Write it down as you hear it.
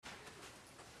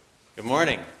Good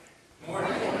morning. Good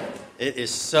morning. It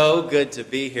is so good to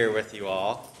be here with you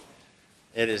all.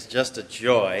 It is just a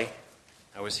joy.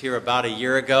 I was here about a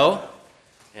year ago,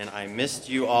 and I missed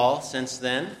you all since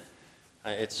then.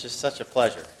 It's just such a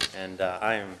pleasure, and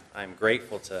I'm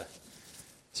grateful to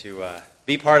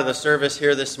be part of the service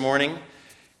here this morning.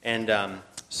 And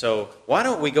so why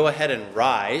don't we go ahead and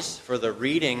rise for the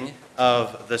reading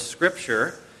of the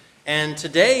Scripture. And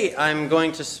today I'm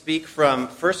going to speak from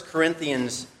 1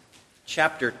 Corinthians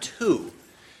chapter 2.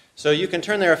 So you can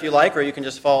turn there if you like, or you can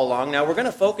just follow along. Now we're going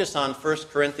to focus on 1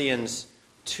 Corinthians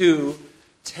 2,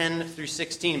 10 through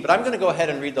 16, but I'm going to go ahead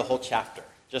and read the whole chapter,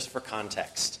 just for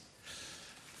context.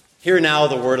 Hear now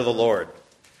the word of the Lord.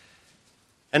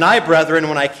 And I, brethren,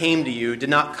 when I came to you, did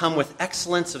not come with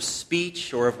excellence of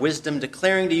speech or of wisdom,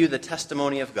 declaring to you the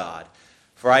testimony of God.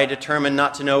 For I determined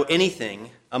not to know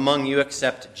anything among you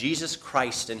except Jesus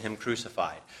Christ and him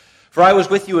crucified. For I was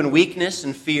with you in weakness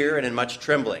and fear and in much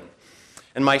trembling.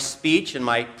 And my speech and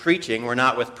my preaching were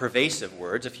not with pervasive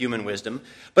words of human wisdom,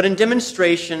 but in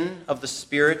demonstration of the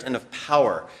Spirit and of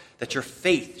power, that your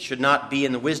faith should not be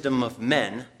in the wisdom of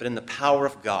men, but in the power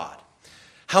of God.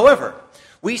 However,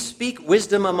 we speak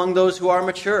wisdom among those who are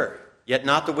mature, yet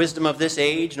not the wisdom of this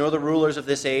age, nor the rulers of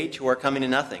this age who are coming to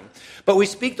nothing. But we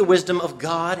speak the wisdom of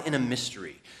God in a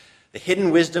mystery, the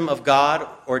hidden wisdom of God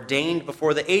ordained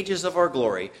before the ages of our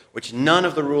glory, which none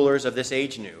of the rulers of this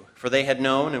age knew, for they had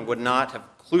known and would not have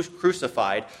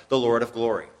crucified the Lord of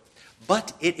glory.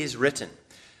 But it is written,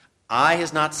 eye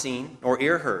has not seen, nor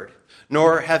ear heard,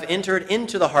 nor have entered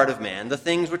into the heart of man the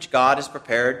things which God has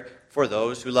prepared for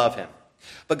those who love him.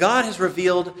 But God has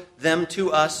revealed them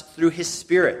to us through his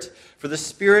Spirit. For the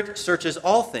Spirit searches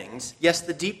all things, yes,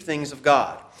 the deep things of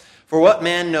God. For what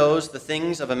man knows the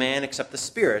things of a man except the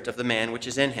spirit of the man which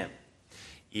is in him?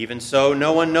 Even so,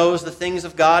 no one knows the things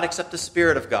of God except the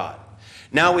Spirit of God.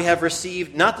 Now we have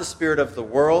received not the spirit of the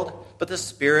world, but the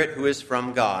Spirit who is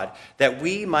from God, that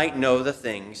we might know the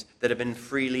things that have been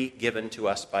freely given to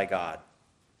us by God.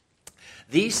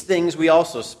 These things we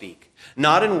also speak,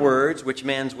 not in words which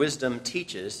man's wisdom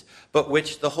teaches, but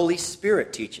which the Holy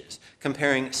Spirit teaches,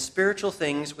 comparing spiritual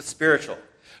things with spiritual.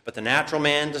 But the natural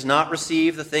man does not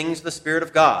receive the things of the Spirit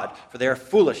of God, for they are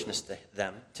foolishness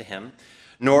to him,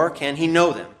 nor can he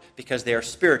know them, because they are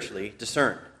spiritually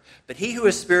discerned. But he who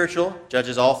is spiritual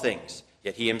judges all things,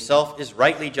 yet he himself is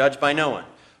rightly judged by no one.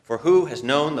 For who has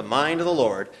known the mind of the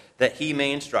Lord, that he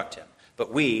may instruct him?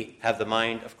 But we have the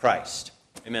mind of Christ.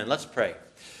 Amen. Let's pray.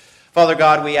 Father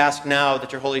God, we ask now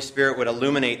that your Holy Spirit would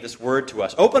illuminate this word to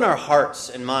us. Open our hearts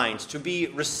and minds to be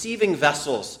receiving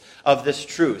vessels of this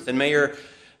truth. And may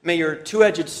your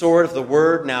two-edged sword of the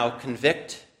word now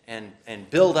convict and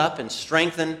build up and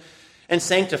strengthen and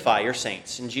sanctify your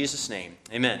saints. In Jesus' name,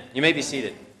 amen. You may be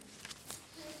seated.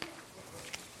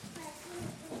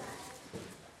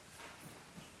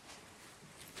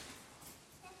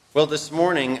 Well, this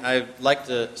morning I'd like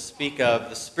to speak of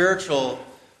the spiritual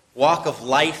walk of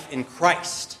life in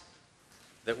Christ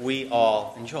that we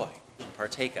all enjoy and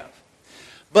partake of.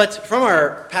 But from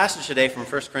our passage today from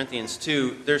 1 Corinthians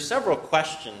 2, there's several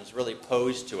questions really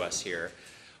posed to us here.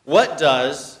 What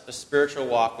does a spiritual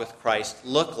walk with Christ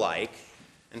look like?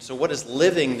 And so what does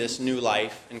living this new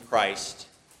life in Christ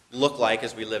look like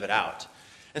as we live it out?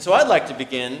 And so I'd like to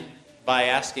begin by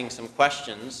asking some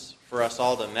questions for us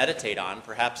all to meditate on,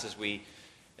 perhaps as we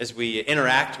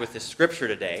interact with this scripture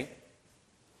today.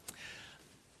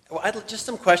 Well, just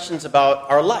some questions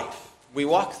about our life. We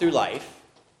walk through life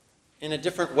in a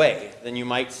different way than you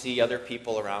might see other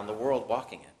people around the world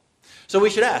walking it. So we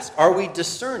should ask, are we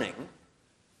discerning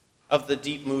of the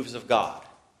deep moves of God?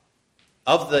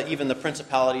 Of even the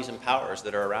principalities and powers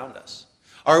that are around us?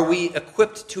 Are we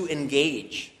equipped to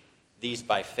engage these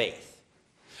by faith?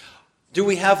 Do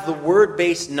we have the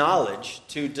word-based knowledge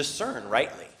to discern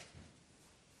rightly?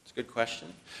 It's a good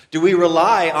question. Do we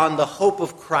rely on the hope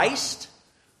of Christ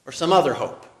or some other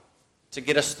hope to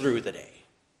get us through the day?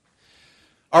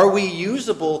 Are we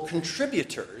usable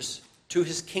contributors to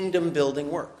his kingdom-building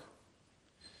work?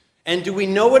 And do we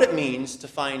know what it means to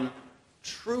find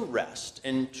true rest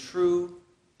and true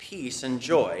peace and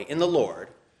joy in the Lord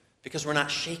because we're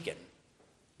not shaken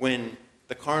when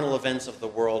the carnal events of the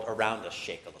world around us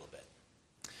shake a little bit?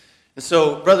 And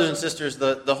so, brothers and sisters,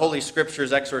 the Holy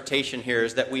Scripture's exhortation here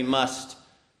is that we must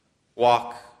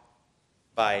walk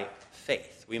by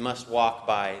faith. We must walk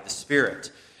by the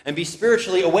Spirit and be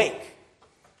spiritually awake,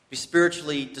 be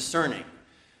spiritually discerning,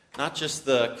 not just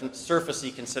the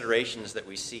surfacey considerations that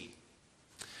we see.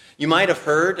 You might have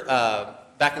heard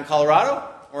back in Colorado,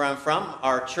 where I'm from,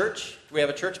 our church, we have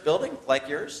a church building like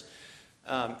yours.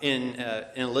 in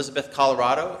Elizabeth,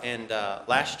 Colorado, and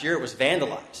last year it was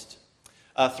vandalized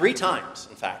 3 times,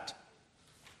 in fact.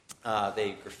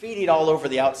 They graffitied all over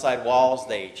the outside walls.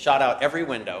 They shot out every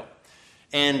window,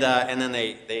 and then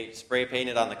they spray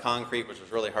painted on the concrete, which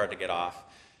was really hard to get off.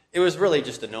 It was really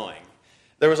just annoying.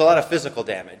 There was a lot of physical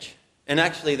damage, and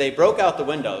actually they broke out the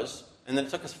windows, and then it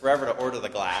took us forever to order the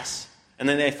glass, and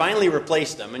then they finally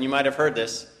replaced them. And you might have heard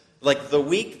this. Like the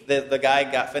week that the guy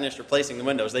got finished replacing the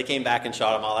windows, they came back and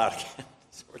shot them all out again.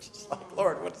 So we're just like,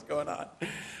 Lord, what is going on?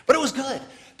 But it was good,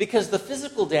 because the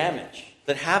physical damage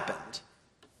that happened,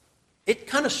 it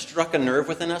kind of struck a nerve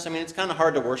within us. I mean, it's kind of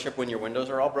hard to worship when your windows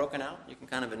are all broken out. You can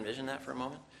kind of envision that for a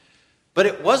moment. But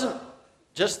it wasn't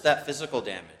just that physical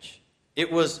damage.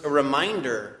 It was a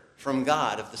reminder from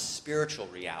God of the spiritual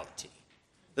reality,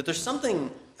 that there's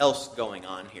something else going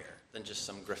on here than just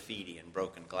some graffiti and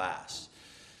broken glass.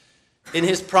 In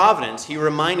his providence, he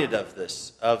reminded of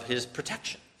this, of his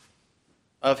protection,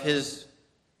 of his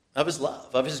love,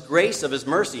 of his grace, of his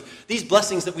mercy. These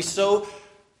blessings that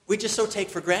we just so take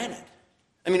for granted.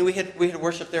 I mean, we had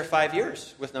worshiped there 5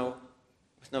 years with no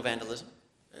vandalism.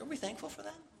 Are we thankful for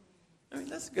that? I mean,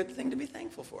 that's a good thing to be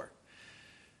thankful for.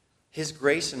 His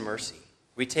grace and mercy,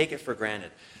 we take it for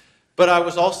granted. But I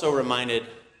was also reminded,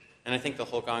 and I think the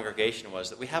whole congregation was,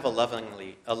 that we have a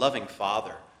loving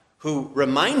Father who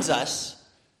reminds us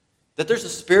that there's a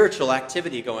spiritual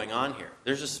activity going on here.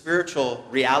 There's a spiritual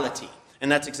reality.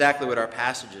 And that's exactly what our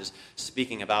passage is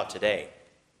speaking about today.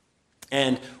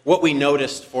 And what we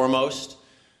noticed foremost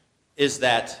is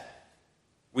that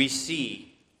we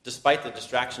see, despite the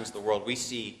distractions of the world, we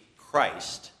see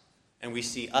Christ, and we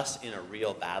see us in a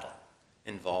real battle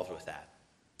involved with that.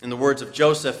 In the words of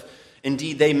Joseph,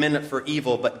 indeed they meant it for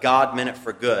evil, but God meant it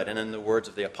for good. And in the words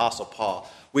of the Apostle Paul,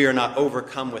 we are not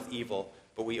overcome with evil,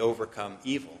 but we overcome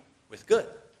evil with good.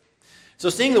 So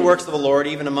seeing the works of the Lord,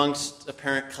 even amongst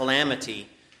apparent calamity,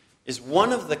 is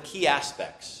one of the key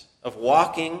aspects of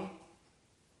walking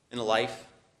in a life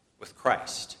with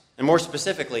Christ. And more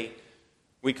specifically,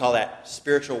 we call that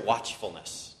spiritual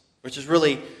watchfulness, which is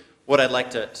really what I'd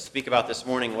like to speak about this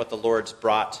morning, what the Lord's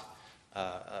brought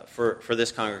for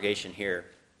this congregation here.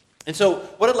 And so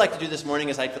what I'd like to do this morning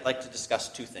is I'd like to discuss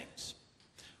 2 things.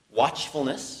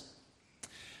 Watchfulness.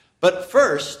 But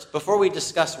first, before we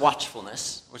discuss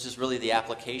watchfulness, which is really the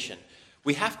application,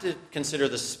 we have to consider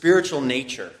the spiritual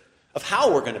nature of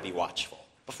how we're going to be watchful.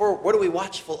 What are we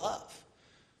watchful of?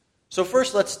 So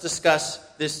first, let's discuss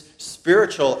this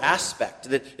spiritual aspect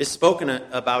that is spoken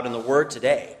about in the Word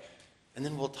today. And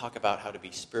then we'll talk about how to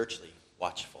be spiritually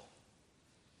watchful.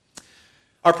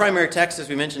 Our primary text, as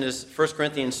we mentioned, is 1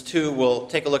 Corinthians 2. We'll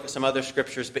take a look at some other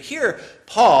scriptures. But here,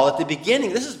 Paul, at the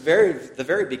beginning, this is the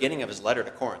very beginning of his letter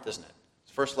to Corinth, isn't it?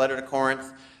 His first letter to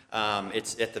Corinth.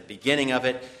 It's at the beginning of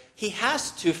it. He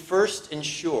has to first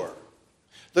ensure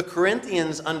the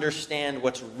Corinthians understand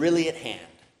what's really at hand.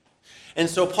 And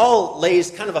so Paul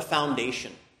lays kind of a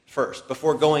foundation first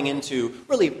before going into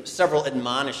really several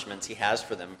admonishments he has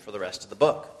for them for the rest of the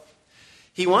book.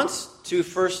 He wants to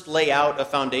first lay out a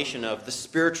foundation of the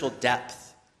spiritual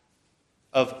depth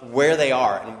of where they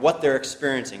are and what they're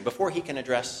experiencing before he can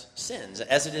address sins,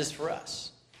 as it is for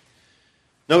us.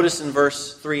 Notice in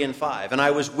verse 3 and 5, "And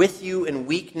I was with you in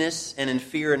weakness and in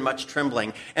fear and much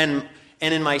trembling, and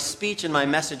in my speech and my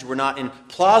message were not in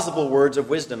plausible words of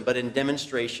wisdom, but in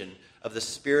demonstration of the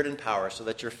Spirit and power, so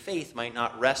that your faith might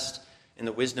not rest in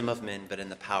the wisdom of men, but in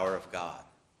the power of God."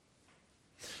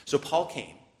 So Paul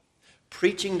came,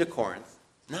 preaching to Corinth,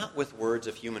 not with words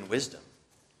of human wisdom,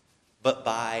 but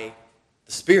by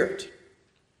the Spirit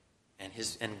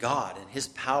and God and his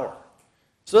power,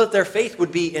 so that their faith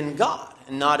would be in God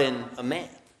and not in a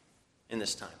man in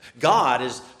this time. God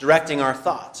is directing our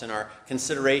thoughts and our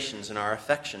considerations and our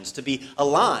affections to be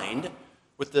aligned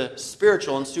with the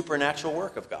spiritual and supernatural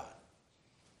work of God.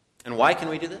 And why can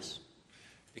we do this?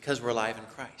 Because we're alive in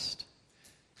Christ.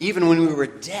 Even when we were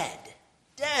dead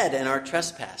in our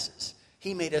trespasses,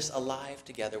 he made us alive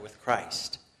together with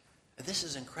Christ. And this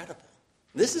is incredible.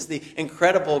 This is the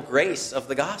incredible grace of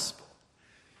the gospel.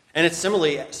 And it's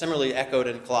similarly echoed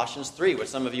in Colossians 3, which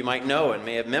some of you might know and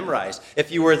may have memorized.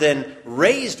 If you were then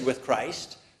raised with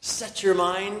Christ, set your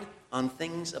mind on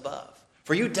things above.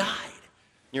 For you died,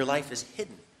 and your life is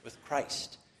hidden with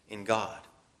Christ in God.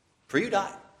 For you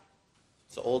died.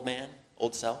 So old man,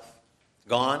 old self,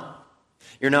 gone.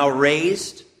 You're now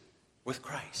raised with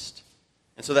Christ.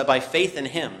 And so that by faith in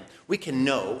him, we can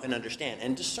know and understand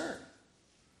and discern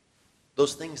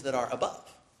those things that are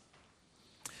above.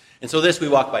 And so this we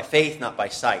walk by faith, not by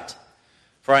sight.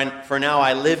 For now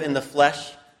I live in the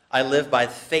flesh, I live by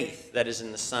faith that is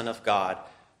in the Son of God,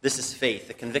 This is faith,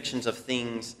 the convictions of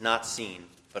things not seen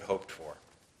but hoped for.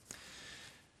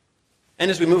 And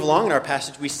as we move along in our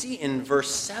passage, we see in verse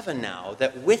 7 now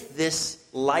that with this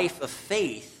life of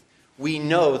faith, we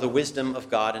know the wisdom of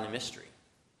God in a mystery.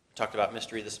 We talked about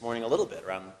mystery this morning a little bit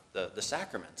around the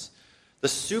sacraments. The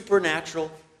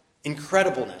supernatural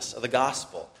incredibleness of the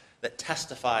gospel that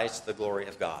testifies to the glory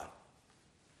of God.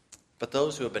 But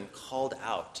those who have been called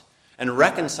out and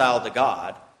reconciled to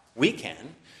God, we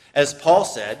can. As Paul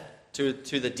said to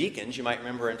the deacons, you might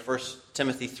remember in 1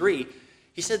 Timothy 3,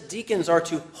 he said deacons are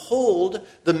to hold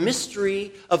the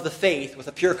mystery of the faith with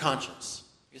a pure conscience.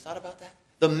 You thought about that?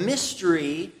 The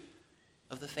mystery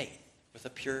of the faith with a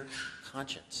pure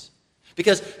conscience.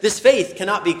 Because this faith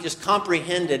cannot be just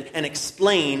comprehended and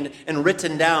explained and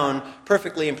written down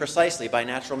perfectly and precisely by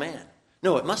natural man.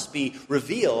 No, it must be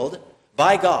revealed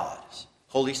by God's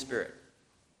Holy Spirit.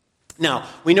 Now,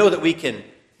 we know that we can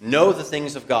know the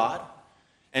things of God,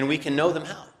 and we can know them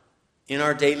how? In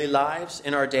our daily lives,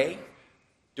 in our day.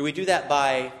 Do we do that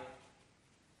by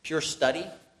pure study?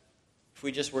 If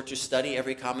we just were to study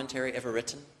every commentary ever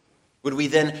written? Would we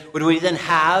then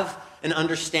have an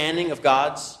understanding of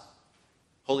God's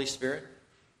Holy Spirit?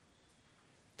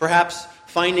 Perhaps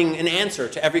finding an answer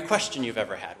to every question you've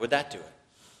ever had. Would that do it?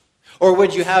 Or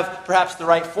would you have perhaps the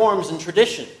right forms and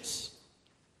traditions?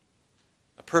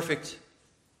 A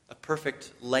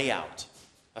perfect layout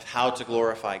of how to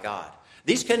glorify God.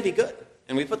 These can be good,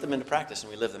 and we put them into practice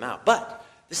and we live them out. But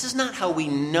this is not how we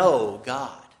know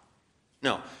God.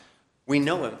 No, we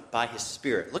know him by his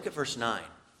Spirit. Look at verse 9.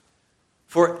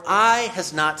 For eye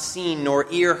has not seen, nor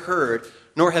ear heard,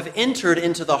 nor have entered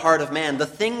into the heart of man the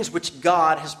things which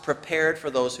God has prepared for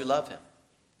those who love him.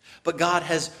 But God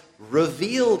has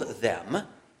revealed them,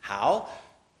 how?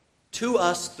 To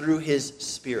us through his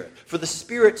Spirit. For the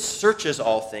Spirit searches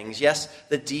all things, yes,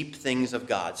 the deep things of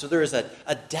God. So there is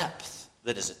a depth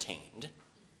that is attained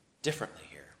differently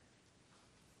here.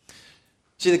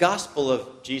 See, the gospel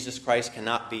of Jesus Christ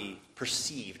cannot be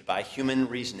perceived by human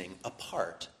reasoning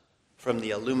apart from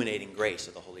the illuminating grace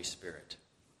of the Holy Spirit.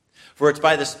 For it's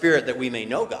by the Spirit that we may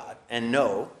know God and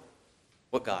know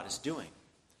what God is doing.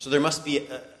 So there must be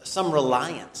some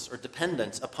reliance or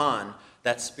dependence upon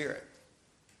that Spirit.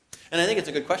 And I think it's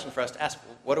a good question for us to ask,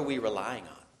 what are we relying on?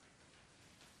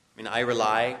 I mean, I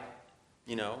rely,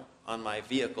 on my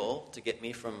vehicle to get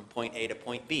me from point A to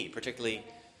point B. Particularly,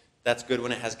 that's good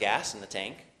when it has gas in the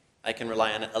tank. I can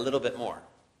rely on it a little bit more.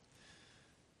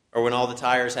 Or when all the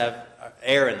tires have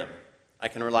air in them, I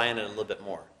can rely on it a little bit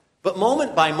more. But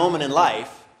moment by moment in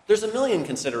life, there's a million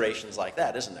considerations like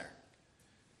that, isn't there?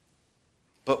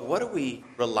 But what are we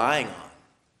relying on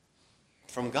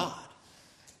from God?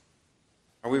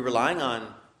 Are we relying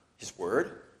on his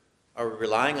word? Are we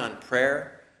relying on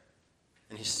prayer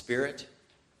and his Spirit?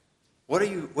 What are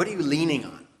you leaning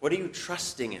on? What are you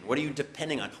trusting in? What are you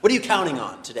depending on? What are you counting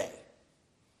on today?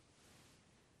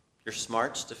 Your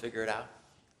smarts to figure it out?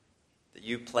 That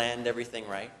you planned everything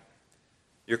right?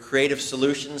 Your creative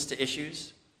solutions to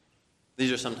issues?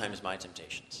 These are sometimes my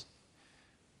temptations.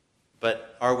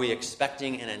 But are we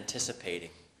expecting and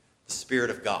anticipating the Spirit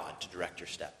of God to direct your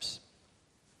steps?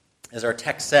 As our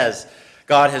text says,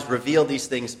 God has revealed these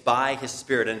things by his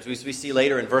Spirit. And as we see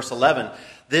later in verse 11,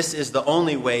 this is the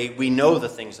only way we know the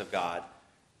things of God,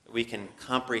 that we can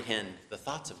comprehend the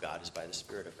thoughts of God, is by the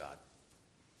Spirit of God.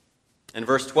 In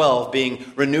verse 12, being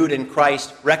renewed in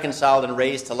Christ, reconciled and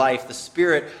raised to life, the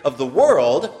spirit of the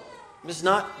world is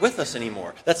not with us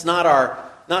anymore. That's not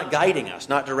guiding us,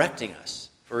 not directing us.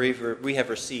 For we have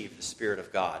received the Spirit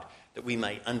of God, that we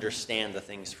might understand the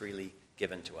things freely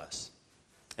given to us.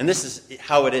 And this is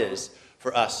how it is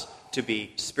for us to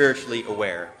be spiritually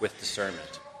aware with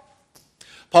discernment.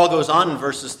 Paul goes on in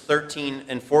verses 13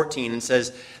 and 14 and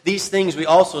says, these things we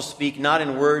also speak not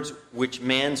in words which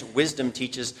man's wisdom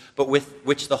teaches, but with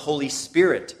which the Holy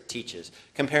Spirit teaches,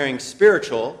 comparing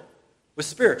spiritual with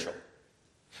spiritual.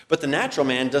 But the natural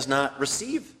man does not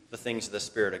receive the things of the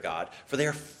Spirit of God, for they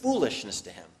are foolishness to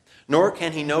him, nor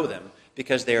can he know them,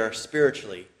 because they are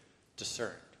spiritually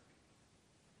discerned.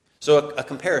 So a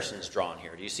comparison is drawn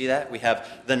here. Do you see that? We have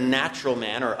the natural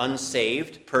man, or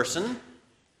unsaved person,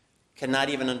 cannot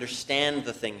even understand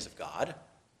the things of God,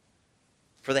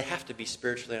 for they have to be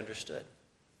spiritually understood.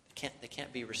 They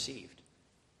can't be received.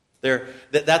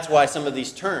 That's why some of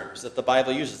these terms that the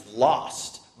Bible uses,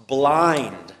 lost,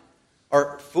 blind,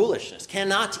 or foolishness,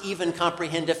 cannot even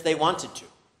comprehend if they wanted to.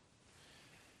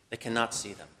 They cannot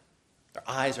see them. Their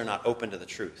eyes are not open to the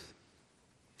truth.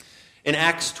 In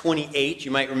Acts 28, you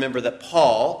might remember that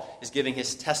Paul is giving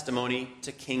his testimony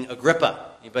to King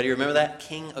Agrippa. Anybody remember that?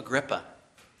 King Agrippa.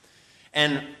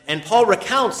 And Paul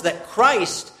recounts that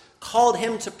Christ called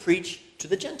him to preach to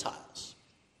the Gentiles.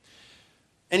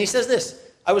 And he says this,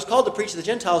 I was called to preach to the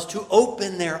Gentiles to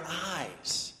open their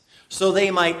eyes so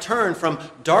they might turn from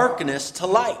darkness to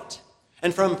light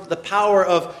and from the power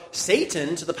of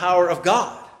Satan to the power of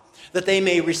God, that they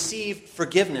may receive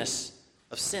forgiveness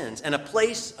of sins and a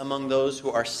place among those who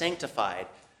are sanctified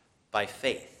by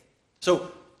faith.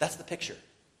 So that's the picture.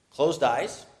 Closed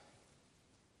eyes,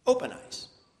 open eyes.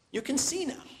 You can see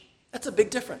now. That's a big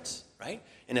difference, right?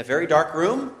 In a very dark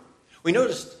room, we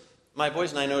noticed, my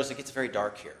boys and I noticed it gets very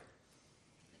dark here.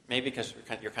 Maybe because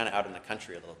you're kind of out in the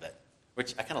country a little bit,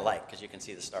 which I kind of like because you can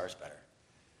see the stars better.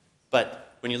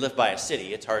 But when you live by a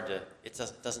city, it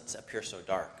doesn't appear so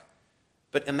dark.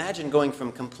 But imagine going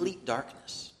from complete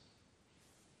darkness,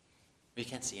 where you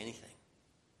can't see anything,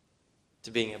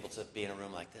 to being able to be in a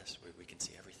room like this, where we can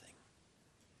see everything.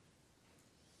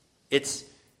 It's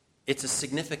a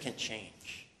significant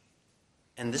change.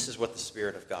 And this is what the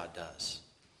Spirit of God does.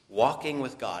 Walking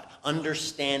with God,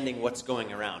 understanding what's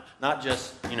going around. Not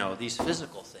just, these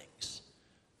physical things.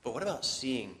 But what about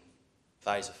seeing with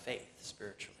eyes of faith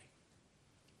spiritually?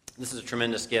 This is a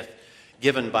tremendous gift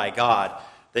given by God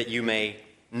that you may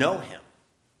know him.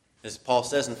 As Paul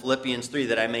says in Philippians 3,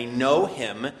 that I may know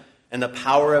him and the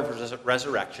power of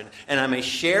resurrection, and I may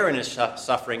share in his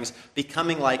sufferings,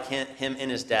 becoming like him in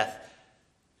his death,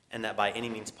 and that by any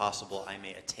means possible I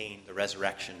may attain the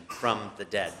resurrection from the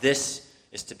dead. This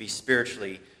is to be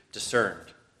spiritually discerned.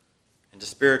 And to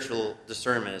spiritual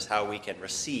discernment is how we can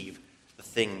receive the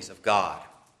things of God.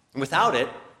 And without it,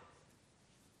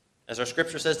 as our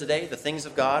scripture says today, the things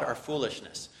of God are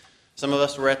foolishness. Some of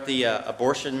us were at the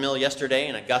abortion mill yesterday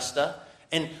in Augusta,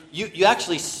 and you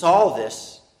actually saw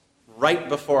this right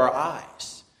before our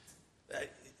eyes.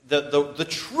 The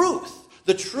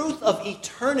truth of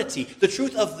eternity, the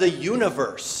truth of the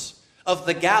universe, of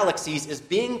the galaxies is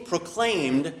being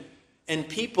proclaimed, and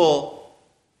people,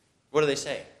 what do they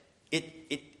say?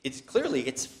 It's clearly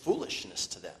foolishness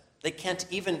to them. They can't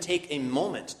even take a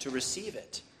moment to receive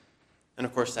it. And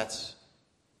of course, that's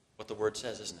what the word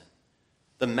says, isn't it?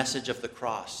 The message of the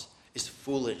cross is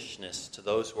foolishness to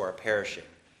those who are perishing.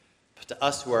 But to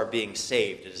us who are being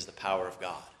saved, it is the power of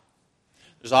God.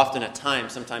 There's often a time,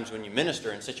 sometimes when you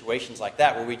minister in situations like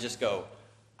that, where we just go,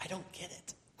 I don't get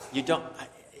it. You don't,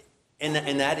 and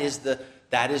that is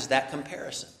that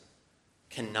comparison.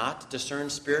 Cannot discern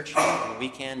spiritually, and we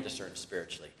can discern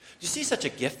spiritually. Do you see such a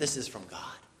gift this is from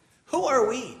God? Who are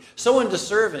we? So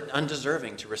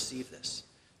undeserving to receive this.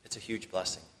 It's a huge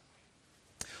blessing.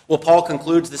 Well, Paul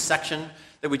concludes this section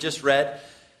that we just read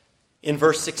in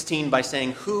verse 16 by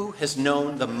saying, who has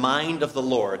known the mind of the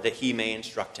Lord that he may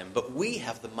instruct him? But we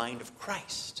have the mind of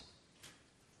Christ.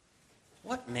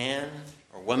 What man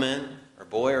or woman or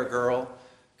boy or girl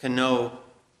can know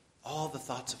all the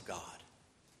thoughts of God?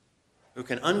 Who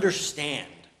can understand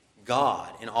God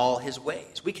in all his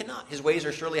ways? We cannot. His ways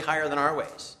are surely higher than our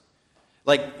ways.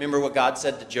 Like, remember what God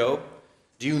said to Job?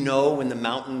 Do you know when the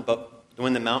mountain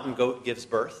goat gives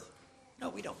birth? No,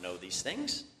 we don't know these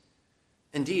things.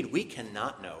 Indeed, we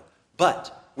cannot know.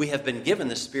 But we have been given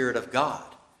the Spirit of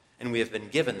God, and we have been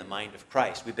given the mind of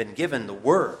Christ. We've been given the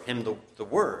Word, the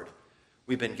Word.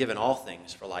 We've been given all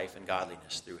things for life and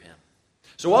godliness through him.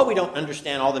 So while we don't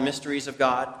understand all the mysteries of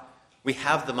God, we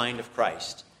have the mind of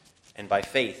Christ, and by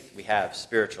faith we have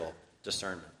spiritual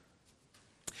discernment.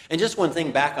 And just one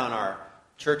thing back on our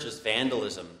church's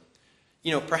vandalism,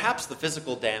 perhaps the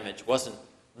physical damage wasn't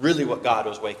really what God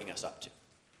was waking us up to.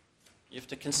 You have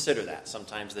to consider that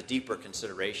sometimes, the deeper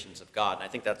considerations of God. And I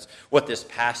think that's what this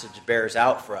passage bears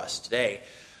out for us today.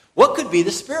 What could be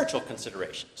the spiritual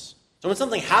considerations? So when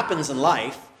something happens in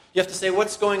life, you have to say,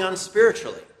 what's going on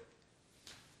spiritually?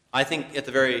 I think at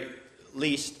the very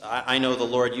least, I know the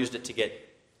Lord used it to get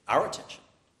our attention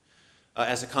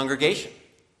as a congregation.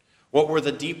 What were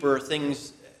the deeper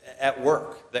things at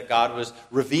work that God was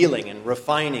revealing and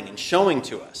refining and showing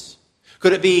to us?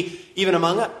 Could it be, even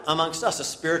amongst us, a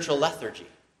spiritual lethargy?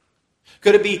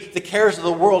 Could it be the cares of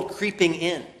the world creeping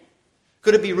in?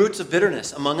 Could it be roots of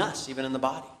bitterness among us, even in the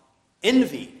body?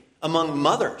 Envy among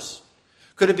mothers?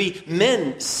 Could it be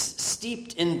men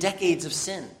steeped in decades of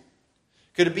sin?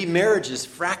 Could it be marriages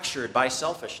fractured by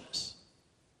selfishness?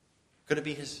 Could it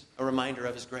be a reminder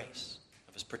of his grace,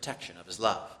 of his protection, of his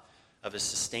love, of his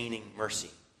sustaining mercy?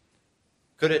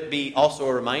 Could it be also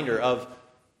a reminder of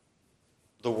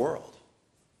the world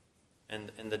and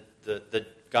the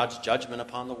God's judgment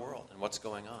upon the world and what's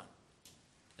going on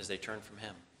as they turn from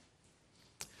him?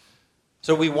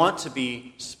 So we want to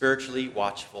be spiritually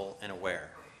watchful and aware.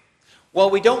 Well,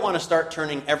 we don't want to start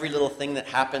turning every little thing that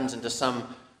happens into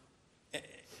some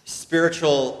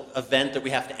spiritual event that we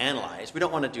have to analyze. We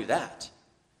don't want to do that.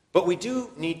 But we do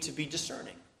need to be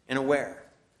discerning and aware.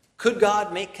 Could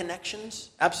God make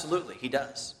connections? Absolutely, he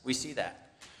does. We see that.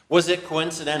 Was it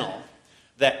coincidental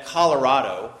that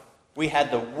Colorado, we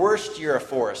had the worst year of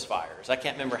forest fires? I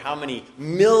can't remember how many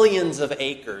millions of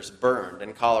acres burned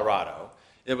in Colorado.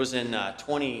 It was in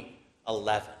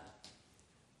 2011.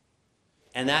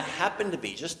 And that happened to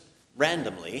be, just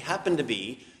randomly, happened to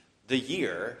be the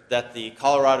year that the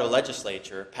Colorado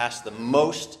legislature passed the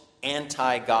most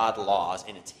anti-God laws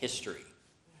in its history.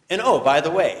 And oh, by the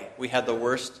way, we had the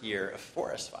worst year of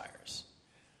forest fires.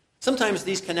 Sometimes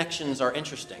these connections are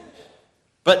interesting,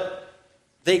 but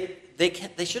they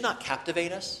should not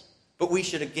captivate us. But we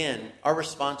should, again, our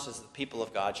response as the people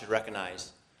of God should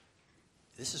recognize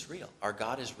this is real. Our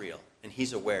God is real, and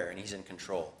he's aware, and he's in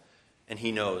control, and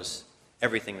he knows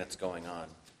everything that's going on.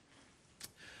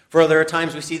 For there are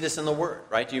times we see this in the Word,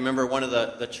 right? Do you remember one of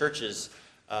the churches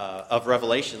of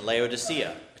Revelation,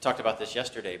 Laodicea? We talked about this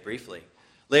yesterday briefly.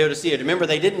 Laodicea, do you remember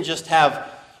they didn't just have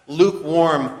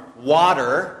lukewarm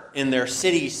water in their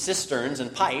city cisterns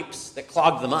and pipes that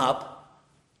clogged them up.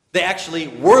 They actually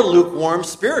were lukewarm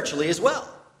spiritually as well.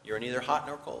 You're neither hot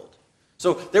nor cold.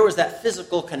 So there was that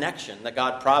physical connection that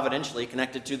God providentially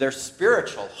connected to their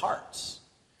spiritual hearts.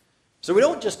 So we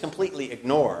don't just completely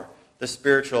ignore the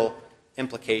spiritual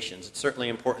implications. It's certainly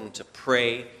important to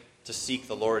pray, to seek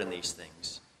the Lord in these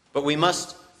things. But we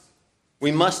must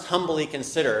humbly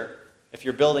consider, if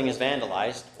your building is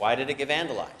vandalized, why did it get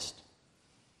vandalized?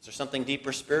 Is there something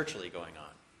deeper spiritually going on?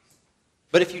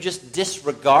 But if you just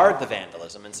disregard the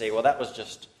vandalism and say, well, that was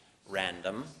just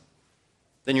random,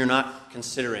 then you're not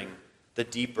considering the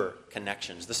deeper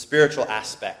connections, the spiritual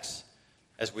aspects,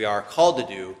 as we are called to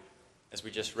do, as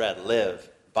we just read, live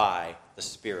by the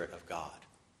Spirit of God.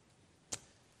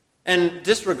 And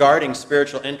disregarding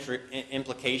spiritual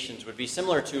implications would be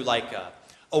similar to like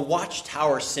a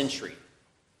watchtower sentry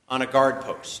on a guard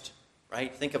post,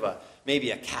 right? Think of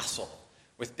maybe a castle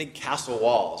with big castle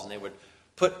walls, and they would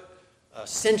put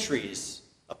sentries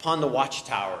upon the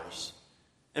watchtowers.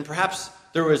 And perhaps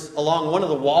there was along one of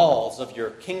the walls of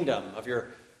your kingdom, of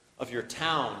your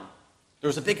town, there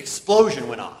was a big explosion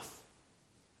went off.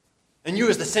 And you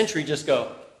as the sentry just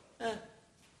go,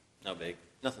 no big,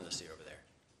 nothing to see over there.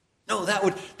 No,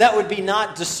 that would be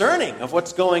not discerning of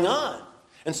what's going on.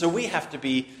 And so we have to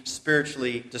be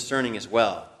spiritually discerning as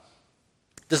well.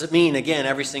 Does it mean, again,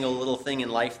 every single little thing in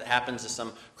life that happens is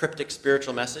some cryptic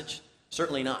spiritual message?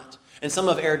 Certainly not. And some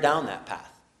have erred down that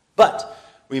path. But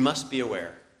we must be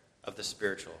aware of the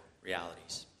spiritual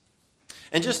realities.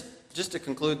 And just to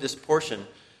conclude this portion,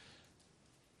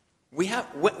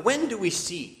 when do we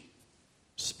see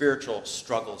spiritual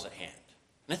struggles at hand?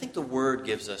 And I think the Word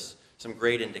gives us some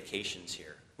great indications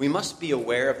here. We must be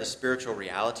aware of the spiritual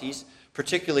realities,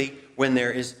 particularly when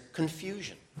there is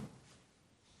confusion.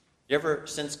 You ever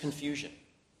sense confusion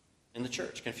in the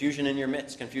church? Confusion in your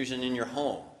midst, confusion in your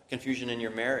home, confusion in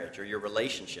your marriage or your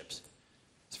relationships.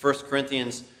 1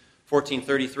 Corinthians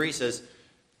 14:33 says,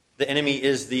 the enemy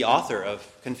is the author of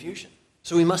confusion.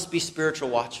 So we must be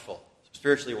spiritually watchful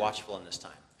in this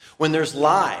time. When there's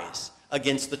lies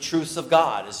against the truths of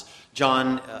God, as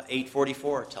John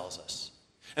 8:44 tells us.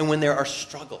 And when there are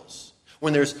struggles,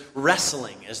 when there's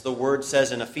wrestling, as the word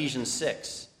says in Ephesians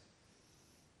 6,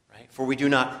 right? For we do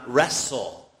not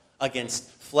wrestle against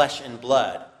flesh and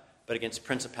blood, but against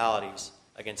principalities,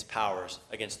 against powers,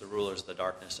 against the rulers of the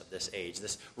darkness of this age.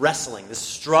 This wrestling, this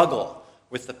struggle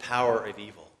with the power of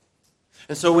evil.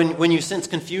 And so when you sense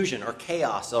confusion or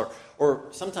chaos or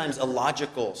sometimes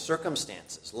illogical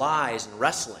circumstances, lies and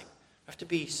wrestling, you have to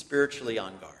be spiritually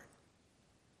on guard.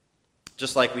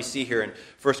 Just like we see here in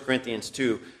 1 Corinthians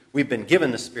 2, we've been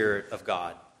given the Spirit of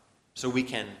God so we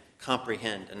can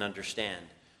comprehend and understand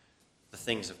the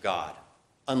things of God,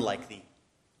 unlike the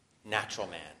natural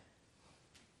man,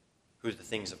 who the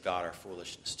things of God are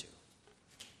foolishness to.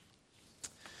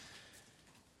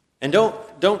 And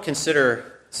don't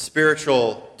consider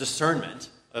spiritual discernment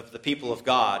of the people of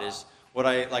God as what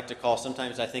I like to call,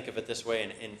 sometimes I think of it this way,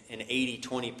 an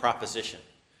 80-20 proposition.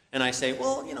 And I say,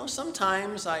 well,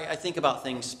 sometimes I think about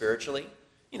things spiritually.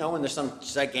 When there's some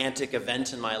gigantic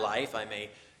event in my life, I may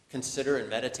consider and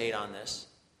meditate on this.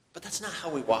 But that's not how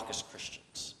we walk as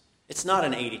Christians. It's not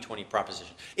an 80-20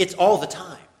 proposition. It's all the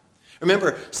time.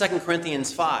 Remember 2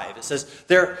 Corinthians 5. It says,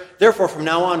 therefore from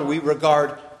now on we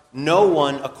regard no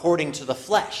one according to the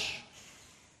flesh.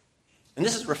 And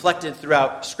this is reflected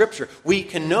throughout Scripture. We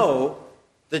can know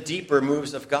the deeper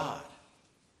moves of God.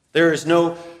 There is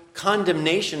no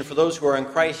condemnation for those who are in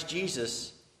Christ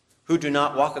Jesus, who do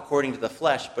not walk according to the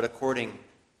flesh, but according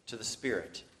to the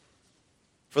Spirit.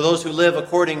 For those who live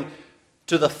according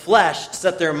to the flesh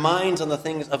set their minds on the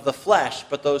things of the flesh,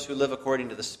 but those who live according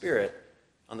to the Spirit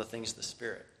on the things of the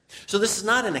Spirit. So this is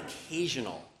not an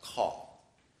occasional call.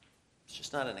 It's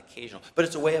just not an occasional, but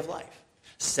it's a way of life.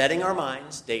 Setting our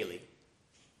minds daily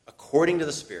according to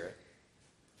the Spirit.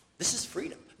 This is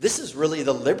freedom. This is really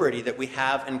the liberty that we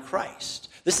have in Christ.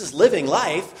 This is living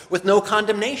life with no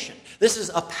condemnation. This is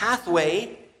a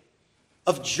pathway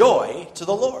of joy to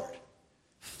the Lord.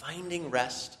 Finding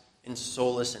rest and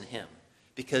solace in Him.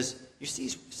 Because you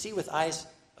see with eyes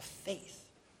of faith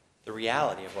the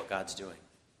reality of what God's doing.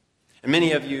 And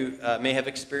many of you may have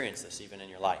experienced this even in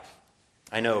your life.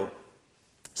 I know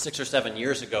 6 or 7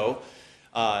 years ago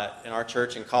in our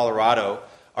church in Colorado,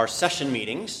 our session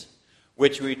meetings,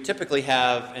 which we typically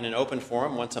have in an open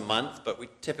forum once a month, but we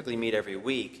typically meet every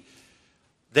week,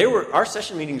 our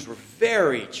session meetings were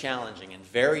very challenging and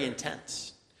very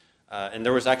intense. And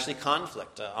there was actually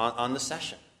conflict on the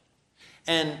session.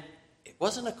 And it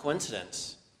wasn't a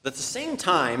coincidence that at the same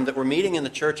time that we're meeting in the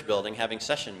church building, having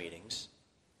session meetings,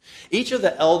 each of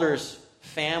the elders'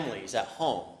 families at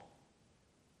home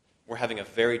were having a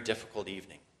very difficult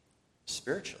evening,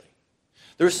 spiritually.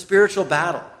 There was spiritual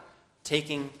battle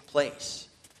taking place.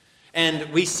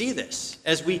 And we see this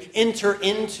as we enter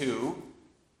into,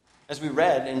 as we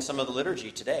read in some of the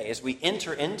liturgy today, as we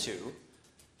enter into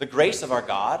the grace of our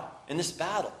God in this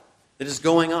battle that is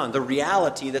going on, the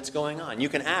reality that's going on. You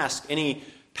can ask any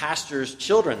pastor's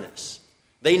children this.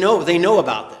 They know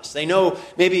about this. They know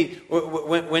maybe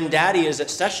when daddy is at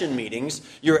session meetings,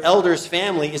 your elder's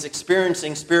family is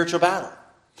experiencing spiritual battle.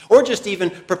 Or just even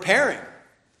preparing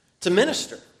to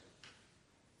minister.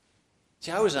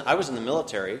 See, I was in the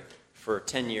military for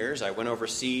 10 years. I went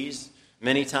overseas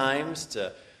many times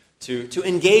to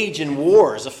engage in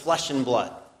wars of flesh and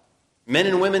blood. Men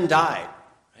and women died.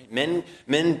 Right?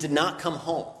 Men did not come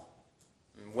home.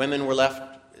 Women were left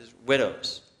as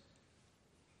widows.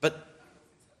 But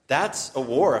that's a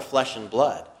war of flesh and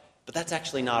blood. But that's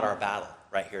actually not our battle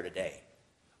right here today.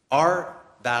 Our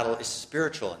battle is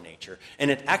spiritual in nature,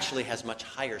 and it actually has much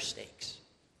higher stakes.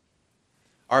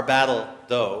 Our battle,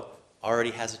 though,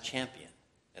 already has a champion.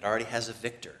 It already has a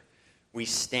victor. We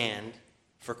stand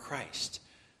for Christ.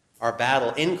 Our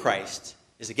battle in Christ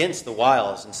is against the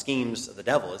wiles and schemes of the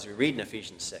devil, as we read in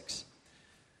Ephesians 6.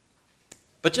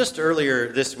 But just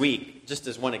earlier this week, just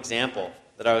as one example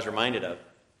that I was reminded of,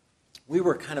 we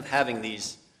were kind of having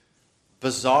these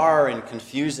bizarre and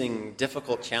confusing,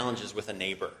 difficult challenges with a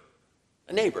neighbor.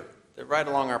 A neighbor that right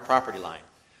along our property line.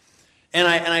 And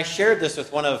I shared this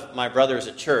with one of my brothers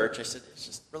at church. I said, it's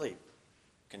just really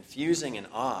confusing and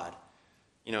odd,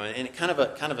 and kind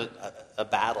of a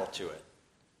battle to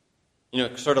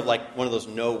it. Sort of like one of those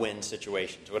no-win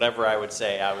situations. Whatever I would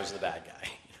say, I was the bad guy.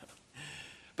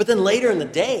 But then later in the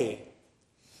day,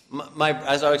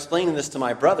 as I was explaining this to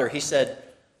my brother, he said,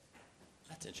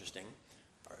 that's interesting.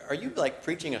 Are you like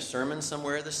preaching a sermon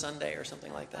somewhere this Sunday or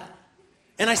something like that?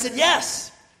 And I said,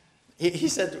 yes. He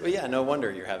said, well, yeah, no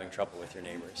wonder you're having trouble with your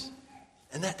neighbors.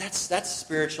 And that's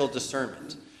spiritual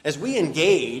discernment. As we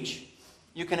engage,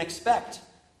 you can expect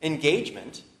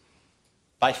engagement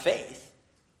by faith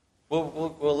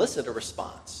will elicit a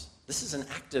response. This is an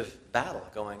active battle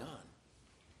going on.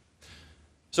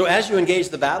 So as you engage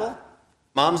the battle,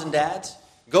 moms and dads,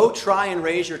 go try and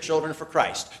raise your children for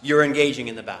Christ. You're engaging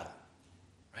in the battle.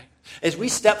 Right? As we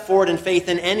step forward in faith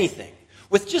in anything,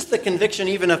 with just the conviction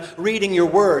even of reading your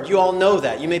word, you all know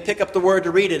that. You may pick up the word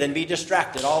to read it and be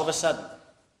distracted all of a sudden.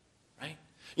 Right?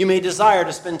 You may desire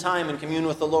to spend time and commune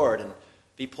with the Lord and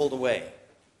be pulled away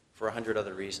for 100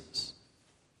 other reasons.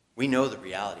 We know the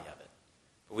reality of it,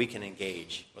 but we can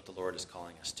engage what the Lord is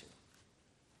calling us to.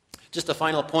 Just a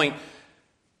final point.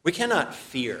 We cannot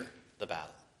fear the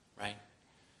battle, right?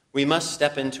 We must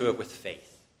step into it with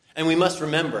faith. And we must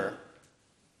remember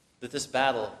that this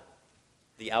battle,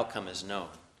 the outcome is known.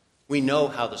 We know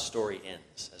how the story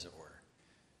ends, as it were.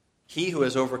 He who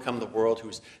has overcome the world,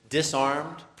 who's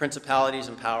disarmed principalities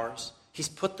and powers, he's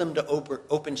put them to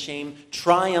open shame,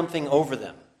 triumphing over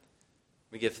them.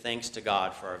 We give thanks to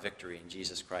God for our victory in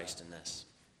Jesus Christ in this.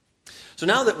 So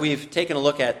now that we've taken a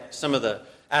look at some of the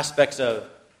aspects of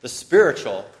the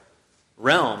spiritual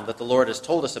realm that the Lord has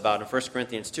told us about in 1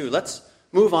 Corinthians 2, let's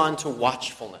move on to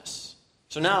watchfulness.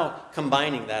 So now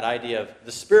combining that idea of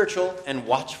the spiritual and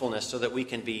watchfulness so that we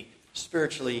can be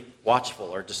spiritually watchful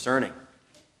or discerning.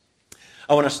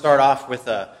 I want to start off with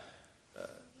a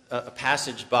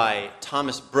passage by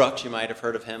Thomas Brooks. You might have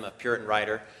heard of him, a Puritan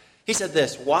writer. He said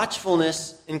this: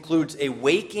 watchfulness includes a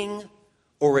waking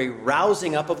or a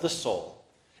rousing up of the soul.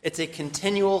 It's a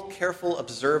continual, careful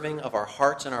observing of our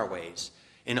hearts and our ways.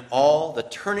 in all the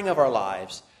turning of our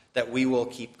lives, that we will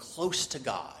keep close to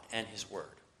God and his word.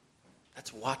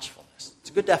 That's watchfulness. It's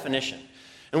a good definition.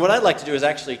 And what I'd like to do is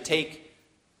actually take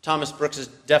Thomas Brooks'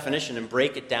 definition and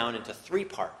break it down into 3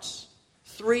 parts.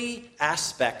 3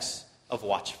 aspects of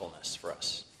watchfulness for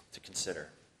us to consider.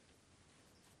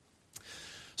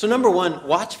 So number 1,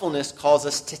 watchfulness calls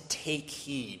us to take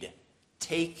heed.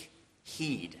 Take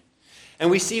heed. And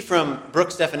we see from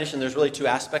Brooks' definition there's really 2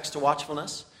 aspects to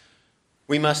watchfulness.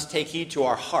 We must take heed to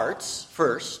our hearts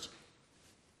first,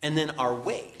 and then our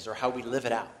ways, or how we live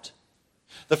it out.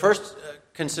 The first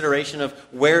consideration of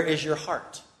where is your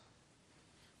heart?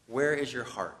 Where is your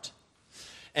heart?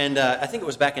 And I think it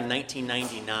was back in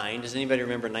 1999. Does anybody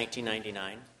remember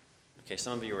 1999? Okay,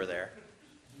 some of you were there.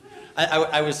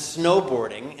 I was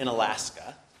snowboarding in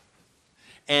Alaska,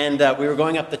 and we were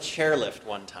going up the chairlift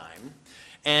one time,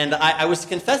 and I was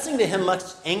confessing to him much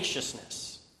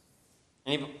anxiousness.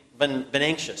 Anybody been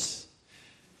anxious?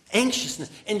 Anxiousness,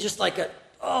 and just like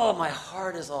my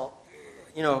heart is all,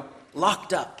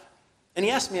 locked up. And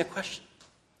he asked me a question.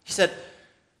 He said,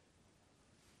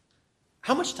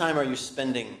 how much time are you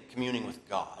spending communing with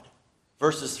God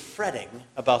versus fretting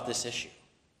about this issue?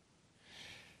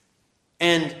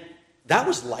 And that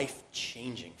was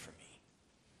life-changing for me.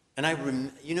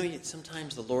 And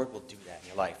sometimes the Lord will do that in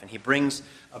your life. And he brings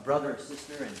a brother or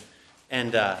sister,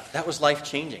 and that was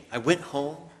life-changing. I went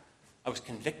home. I was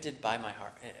convicted in my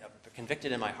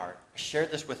heart. I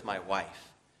shared this with my wife.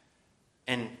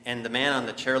 And the man on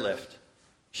the chairlift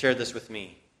shared this with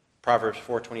me. Proverbs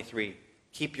 4:23.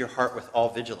 Keep your heart with all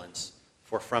vigilance,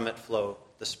 for from it flow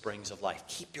the springs of life.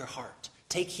 Keep your heart.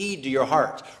 Take heed to your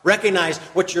heart. Recognize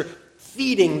what you're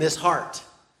feeding this heart.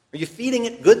 Are you feeding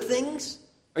it good things?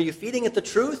 Are you feeding it the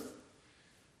truth?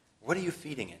 What are you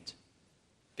feeding it?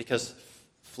 Because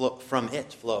from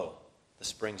it flow the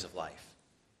springs of life.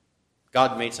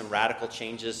 God made some radical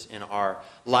changes in our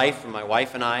life, and my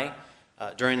wife and I,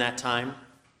 during that time.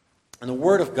 And the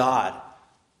Word of God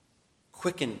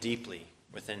quickened deeply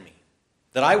within me.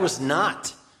 That I was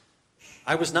not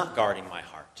guarding my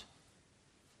heart.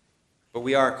 But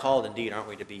we are called indeed, aren't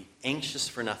we, to be anxious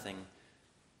for nothing,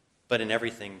 but in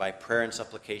everything by prayer and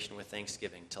supplication with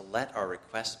thanksgiving, to let our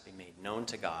requests be made known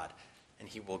to God, and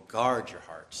he will guard your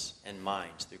hearts and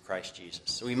minds through Christ Jesus.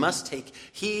 So we must take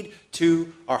heed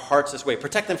to our hearts this way.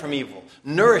 Protect them from evil.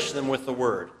 Nourish them with the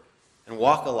Word, and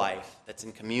walk a life that's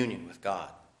in communion with God.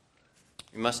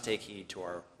 We must take heed to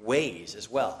our ways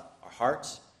as well, our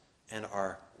hearts and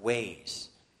our ways.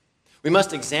 We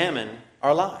must examine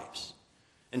our lives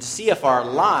and see if our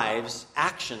lives'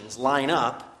 actions line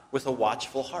up with a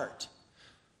watchful heart.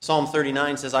 Psalm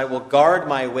 39 says, I will guard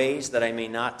my ways that I may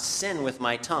not sin with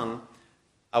my tongue.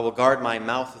 I will guard my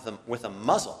mouth with a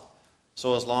muzzle,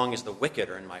 so as long as the wicked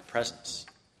are in my presence.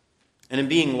 And in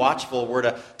being watchful, we're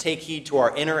to take heed to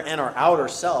our inner and our outer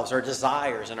selves, our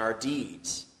desires and our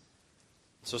deeds.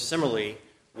 So similarly,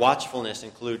 watchfulness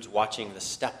includes watching the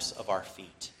steps of our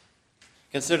feet.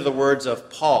 Consider the words of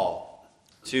Paul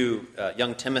to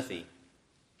young Timothy.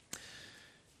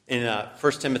 In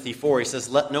 1 Timothy 4, he says,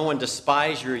 let no one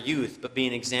despise your youth, but be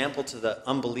an example to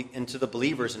the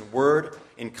believers in word,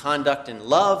 in conduct, in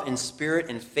love, in spirit,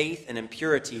 in faith, and in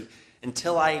purity.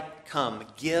 Until I come,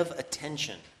 give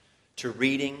attention to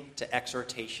reading, to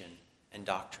exhortation, and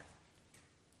doctrine.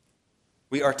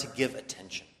 We are to give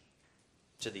attention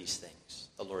to these things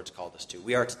the Lord's called us to.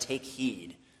 We are to take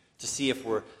heed to see if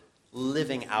we're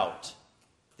living out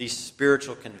these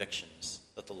spiritual convictions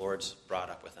that the Lord's brought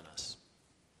up within us.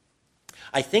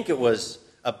 I think it was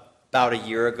about a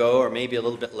year ago, or maybe a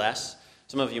little bit less.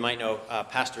 Some of you might know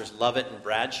Pastors Lovett and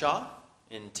Bradshaw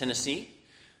in Tennessee.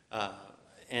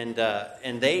 And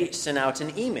they sent out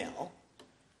an email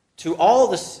to all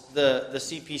the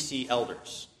CPC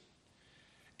elders.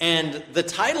 And the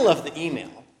title of the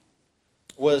email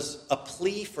was A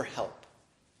Plea for Help.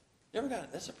 You ever got it?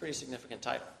 That's a pretty significant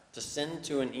title. To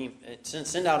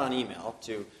send out on email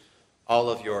to all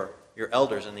of your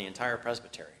elders in the entire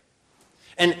presbytery.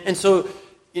 And so,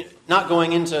 not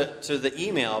going into the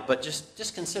email, but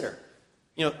just consider,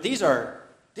 these are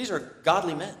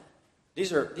godly men.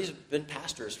 These have been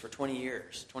pastors for 20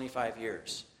 years, 25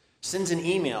 years. Sends an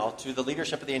email to the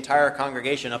leadership of the entire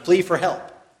congregation, a plea for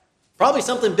help. Probably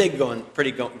something big going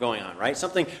on, right?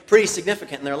 Something pretty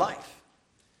significant in their life.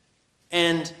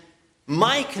 And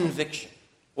my conviction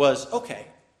was, okay,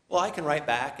 well, I can write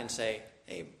back and say,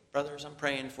 hey, brothers, I'm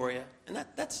praying for you. And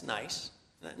that's nice.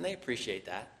 And they appreciate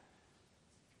that.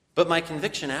 But my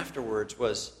conviction afterwards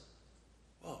was,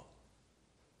 whoa,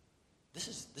 this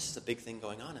is a big thing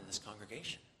going on in this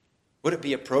congregation. Would it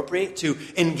be appropriate to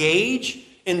engage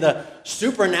in the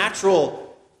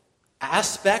supernatural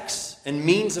aspects and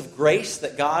means of grace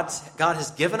that God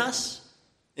has given us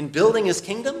in building his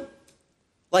kingdom?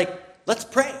 Like, let's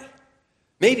pray.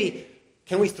 Maybe,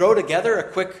 can we throw together a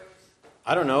quick,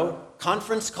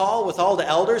 conference call with all the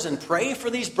elders and pray for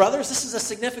these brothers? This is a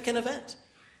significant event.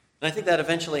 And I think that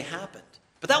eventually happened.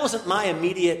 But that wasn't my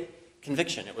immediate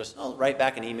conviction. It was, write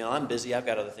back an email. I'm busy. I've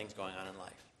got other things going on in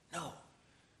life. No.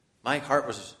 My heart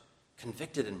was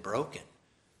convicted and broken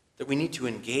that we need to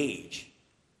engage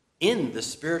in the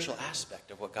spiritual aspect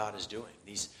of what God is doing,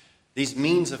 these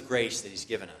means of grace that he's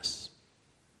given us.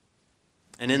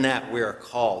 And in that we are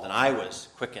called, and I was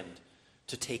quickened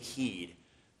to take heed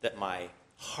that my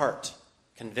heart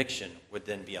conviction would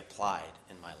then be applied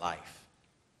in my life.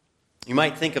 You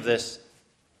might think of this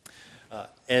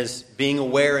as being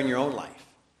aware in your own life.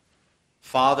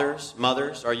 Fathers,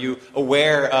 mothers, are you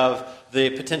aware of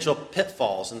the potential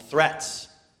pitfalls and threats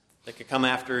that could come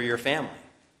after your family?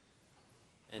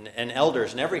 And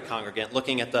elders and every congregant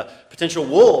looking at the potential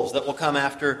wolves that will come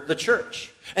after the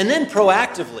church. And then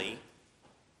proactively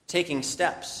taking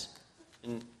steps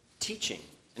and teaching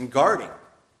and guarding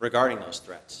regarding those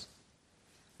threats.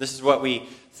 This is what we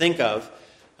think of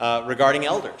regarding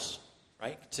elders,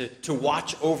 right? To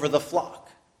watch over the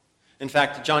flock. In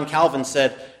fact, John Calvin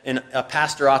said a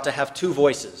pastor ought to have two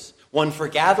voices. One for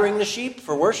gathering the sheep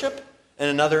for worship, and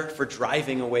another for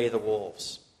driving away the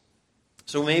wolves.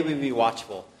 So may we be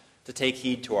watchful to take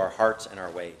heed to our hearts and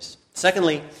our ways.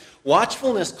 Secondly,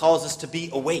 watchfulness calls us to be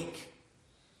awake.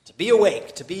 To be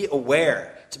awake, to be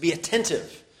aware, to be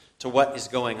attentive to what is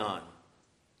going on.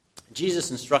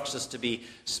 Jesus instructs us to be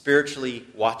spiritually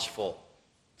watchful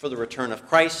for the return of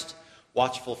Christ,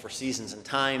 watchful for seasons and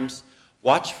times,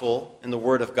 watchful in the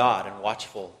Word of God, and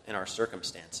watchful in our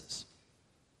circumstances.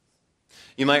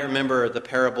 You might remember the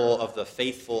parable of the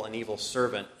faithful and evil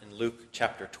servant in Luke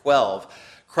chapter 12.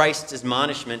 Christ's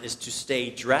admonishment is to stay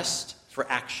dressed for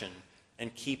action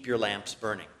and keep your lamps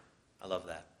burning. I love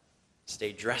that.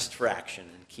 Stay dressed for action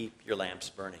and keep your lamps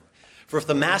burning. For if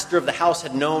the master of the house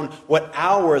had known what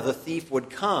hour the thief would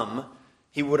come,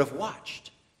 he would have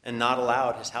watched and not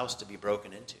allowed his house to be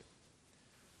broken into.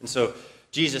 And so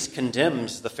Jesus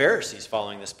condemns the Pharisees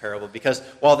following this parable because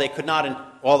while they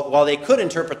could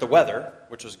interpret the weather,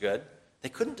 which was good, they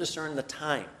couldn't discern the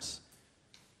times.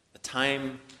 The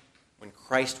time when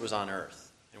Christ was on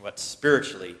earth and what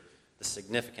spiritually the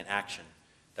significant action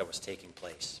that was taking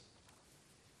place.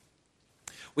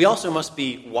 We also must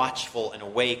be watchful and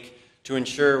awake to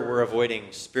ensure we're avoiding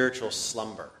spiritual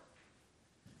slumber.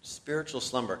 Spiritual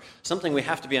slumber, something we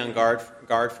have to be on guard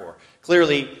for.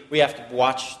 Clearly, we have to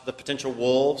watch the potential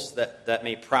wolves that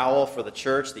may prowl for the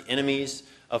church, the enemies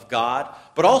of God,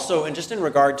 but also and just in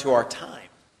regard to our time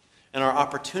and our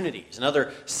opportunities and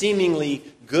other seemingly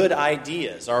good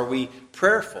ideas. Are we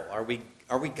prayerful? Are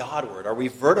we Godward? Are we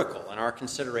vertical in our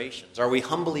considerations? Are we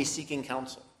humbly seeking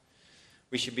counsel?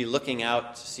 We should be looking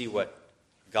out to see what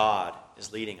God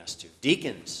is leading us to.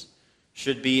 Deacons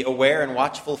should be aware and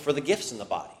watchful for the gifts in the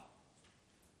body.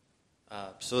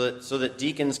 So that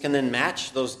deacons can then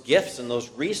match those gifts and those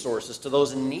resources to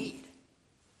those in need.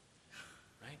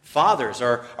 Right? Fathers,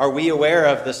 are we aware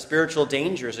of the spiritual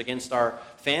dangers against our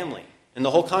family? And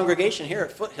the whole congregation here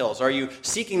at Foothills, are you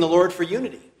seeking the Lord for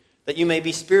unity? That you may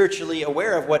be spiritually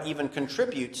aware of what even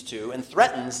contributes to and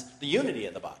threatens the unity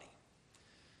of the body.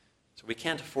 So we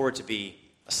can't afford to be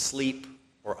asleep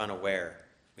or unaware.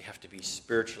 We have to be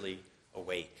spiritually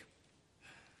awake.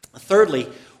 Thirdly,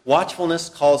 watchfulness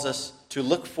calls us to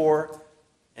look for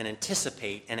and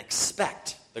anticipate and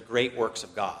expect the great works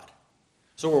of God.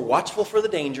 So we're watchful for the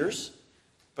dangers,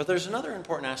 but there's another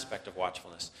important aspect of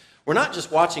watchfulness. We're not just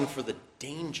watching for the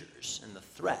dangers and the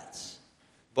threats,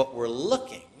 but we're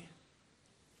looking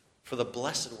for the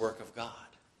blessed work of God.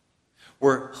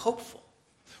 We're hopeful.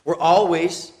 We're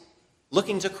always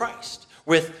looking to Christ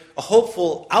with a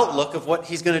hopeful outlook of what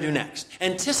he's going to do next,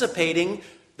 anticipating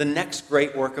the next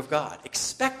great work of God,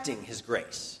 expecting his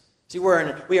grace. See,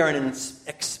 we are an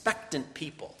expectant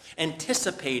people,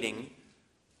 anticipating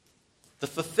the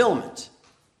fulfillment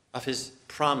of his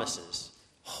promises,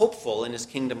 hopeful in his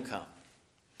kingdom come.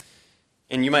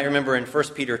 And you might remember in 1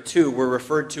 Peter 2, we're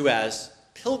referred to as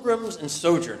pilgrims and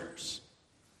sojourners,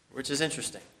 which is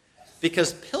interesting,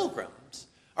 because pilgrims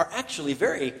are actually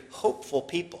very hopeful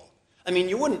people. I mean,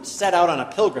 you wouldn't set out on a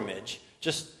pilgrimage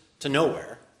just to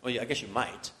nowhere. Well, I guess you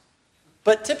might.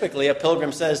 But typically a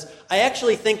pilgrim says, I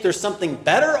actually think there's something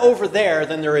better over there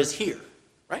than there is here.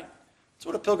 Right? That's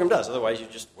what a pilgrim does. Otherwise, you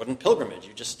just wouldn't pilgrimage.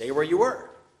 You just stay where you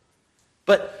were.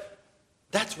 But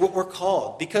that's what we're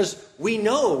called because we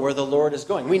know where the Lord is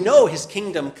going. We know his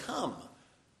kingdom come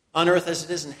on earth as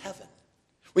it is in heaven.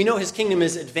 We know his kingdom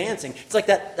is advancing. It's like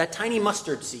that tiny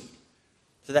mustard seed.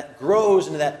 So that grows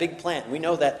into that big plant. We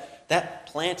know that that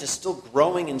plant is still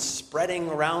growing and spreading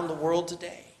around the world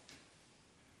today.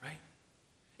 Right?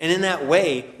 And in that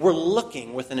way, we're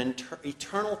looking with an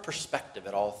eternal perspective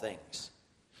at all things.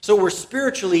 So we're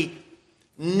spiritually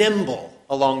nimble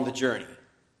along the journey,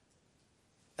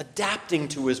 adapting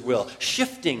to his will,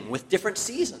 shifting with different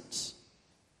seasons.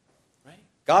 Right?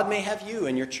 God may have you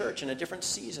and your church in a different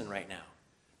season right now,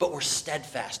 but we're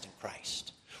steadfast in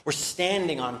Christ. We're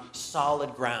standing on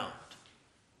solid ground,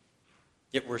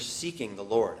 yet we're seeking the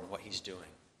Lord and what he's doing.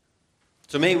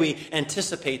 So may we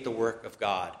anticipate the work of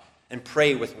God and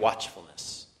pray with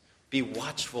watchfulness. Be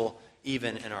watchful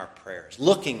even in our prayers,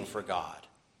 looking for God,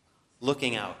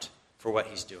 looking out for what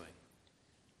he's doing.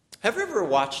 Have you ever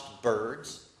watched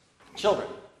birds? Children,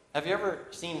 have you ever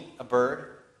seen a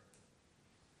bird?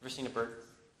 Ever seen a bird?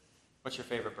 What's your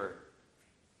favorite bird?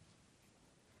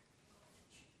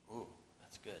 Ooh,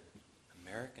 that's good.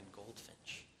 American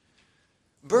goldfinch.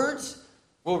 Birds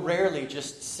will rarely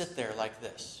just sit there like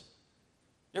this.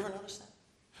 You ever notice that?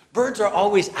 Birds are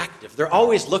always active. They're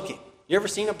always looking. You ever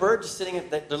seen a bird just sitting,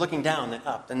 they're looking down, then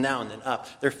up, then down, then up.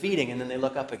 They're feeding, and then they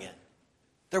look up again.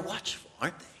 They're watchful,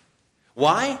 aren't they?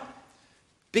 Why?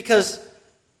 Because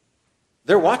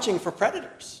they're watching for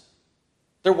predators.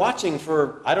 They're watching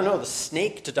for, the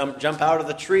snake to jump out of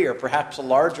the tree, or perhaps a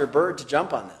larger bird to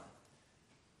jump on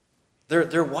them.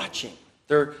 They're watching.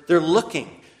 They're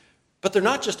looking. But they're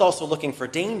not just also looking for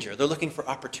danger. They're looking for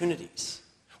opportunities.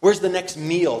 Where's the next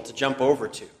meal to jump over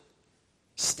to?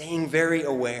 Staying very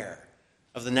aware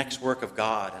of the next work of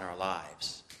God in our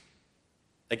lives.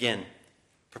 Again,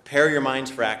 prepare your minds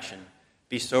for action.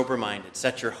 Be sober-minded.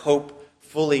 Set your hope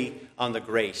fully on the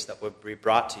grace that will be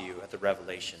brought to you at the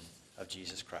revelation of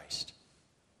Jesus Christ.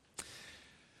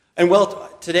 And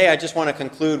today I just want to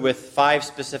conclude with 5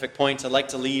 specific points. I'd like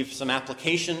to leave some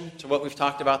application to what we've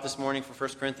talked about this morning for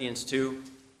 1 Corinthians 2.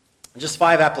 Just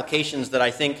 5 applications that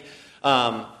I think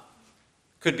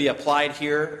could be applied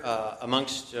here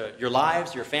amongst your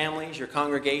lives, your families, your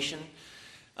congregation.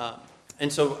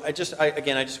 And so I just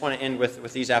want to end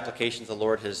with these applications the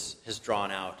Lord has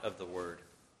drawn out of the Word.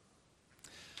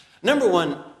 Number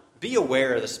 1, be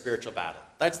aware of the spiritual battle.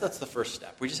 That's the first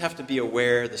step. We just have to be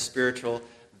aware the spiritual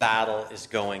battle is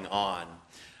going on.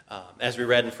 As we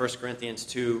read in 1 Corinthians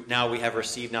 2, now we have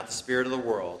received not the spirit of the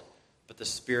world, but the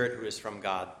Spirit who is from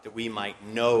God, that we might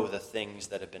know the things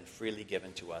that have been freely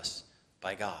given to us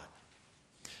by God.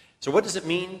 So what does it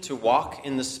mean to walk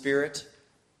in the Spirit?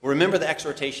 Well, remember the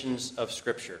exhortations of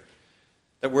Scripture,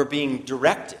 that we're being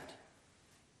directed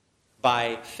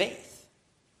by faith.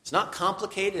 It's not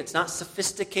complicated, it's not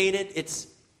sophisticated, it's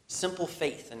simple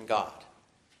faith in God.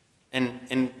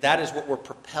 And that is what we're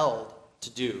propelled to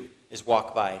do, is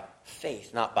walk by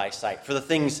faith, not by sight. For the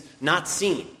things not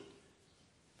seen,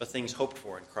 but things hoped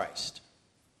for in Christ.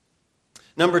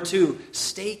 Number 2,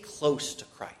 stay close to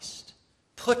Christ.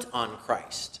 Put on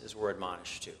Christ, as we're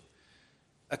admonished to.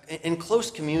 In close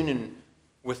communion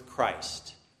with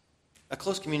Christ, a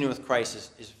close communion with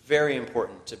Christ is very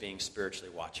important to being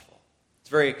spiritually watchful. It's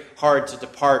very hard to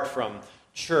depart from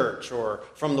church or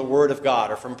from the Word of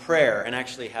God or from prayer and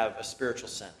actually have a spiritual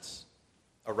sense,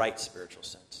 a right spiritual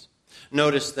sense.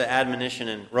 Notice the admonition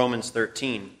in Romans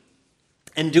 13.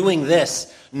 And doing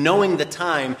this, knowing the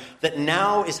time, that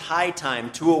now is high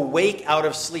time to awake out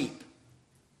of sleep.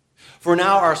 For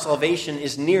now our salvation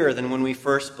is nearer than when we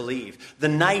first believed. The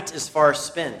night is far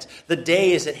spent. The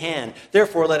day is at hand.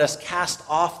 Therefore let us cast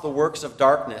off the works of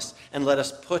darkness and let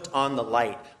us put on the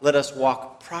light. Let us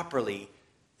walk properly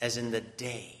as in the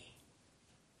day.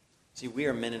 See, we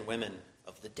are men and women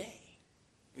of the day.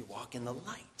 We walk in the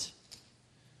light.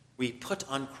 We put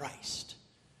on Christ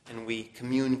and we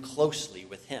commune closely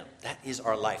with him. That is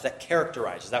our life.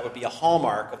 That would be a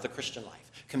hallmark of the Christian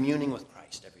life, communing with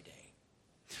Christ every day.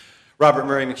 Robert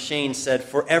Murray McCheyne said,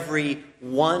 for every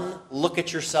one look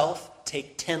at yourself,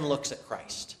 take 10 looks at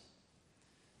Christ.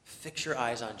 Fix your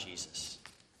eyes on Jesus,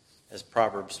 as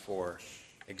Proverbs 4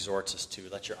 exhorts us to.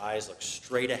 Let your eyes look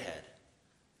straight ahead,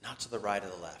 not to the right or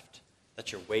the left,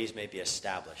 that your ways may be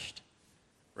established.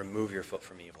 Remove your foot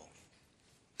from evil.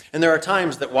 And there are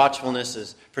times that watchfulness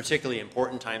is particularly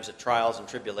important, times of trials and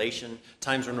tribulation,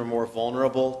 times when we're more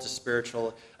vulnerable to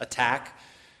spiritual attack.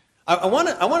 I want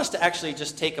us to actually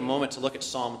just take a moment to look at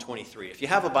Psalm 23. If you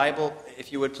have a Bible,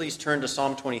 if you would please turn to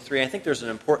Psalm 23. I think there's an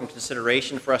important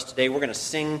consideration for us today. We're going to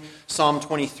sing Psalm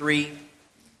 23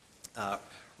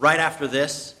 right after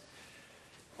this.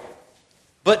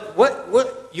 But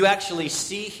what you actually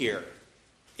see here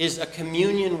is a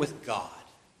communion with God.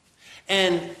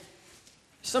 And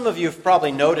Some of you have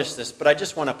probably noticed this, but I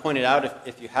just want to point it out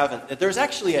if you haven't. That there's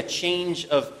actually a change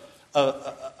in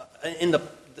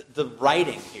the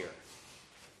writing here.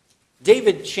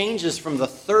 David changes from the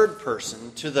third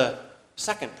person to the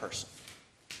second person.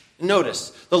 Notice,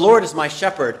 the Lord is my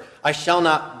shepherd, I shall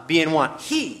not be in want.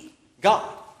 He,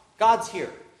 God's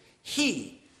here.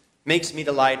 He makes me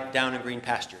to lie down in green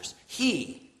pastures.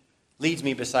 He leads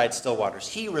me beside still waters.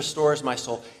 He restores my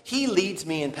soul. He leads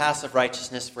me in paths of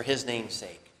righteousness for his name's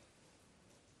sake.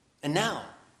 And now,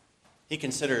 he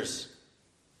considers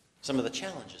some of the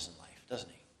challenges in life, doesn't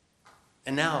he?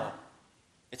 And now,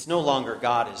 it's no longer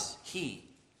God is he.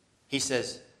 He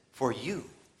says, for you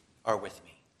are with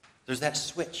me. There's that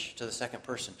switch to the second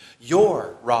person.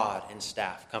 Your rod and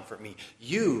staff comfort me.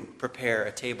 You prepare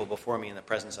a table before me in the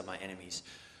presence of my enemies.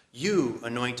 You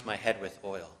anoint my head with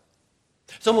oil.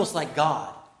 It's almost like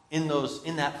God in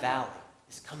that valley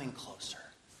is coming closer.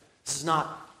 This is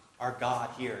not our God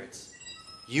here. It's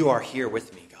you are here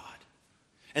with me, God.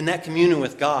 And that communion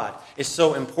with God is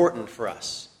so important for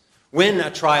us. When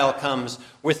a trial comes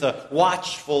with a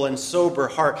watchful and sober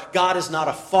heart, God is not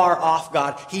a far-off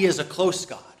God. He is a close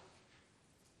God.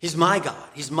 He's my God.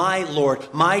 He's my Lord,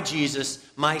 my Jesus,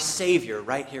 my Savior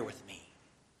right here with me.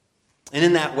 And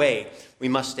in that way, we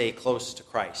must stay close to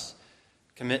Christ.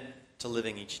 Commit to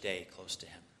living each day close to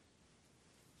him.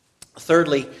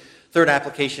 Thirdly, third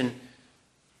application,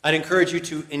 I'd encourage you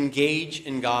to engage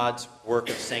in God's work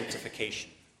of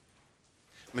sanctification.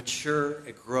 Mature,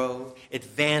 grow,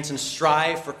 advance, and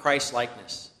strive for Christ's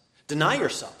likeness. Deny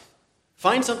yourself.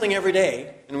 Find something every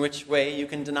day in which way you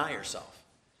can deny yourself.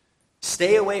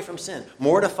 Stay away from sin.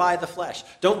 Mortify the flesh.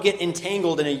 Don't get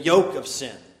entangled in a yoke of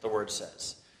sin, the word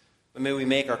says. But may we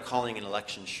make our calling and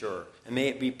election sure, and may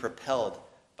it be propelled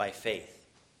by faith.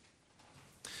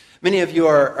 Many of you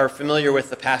are familiar with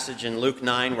the passage in Luke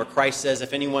 9 where Christ says,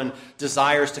 if anyone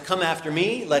desires to come after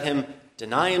me, let him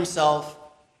deny himself,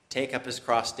 take up his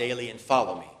cross daily, and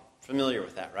follow me. Familiar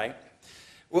with that, right?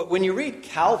 When you read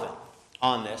Calvin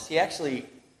on this, he actually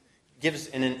gives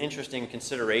an interesting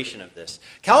consideration of this.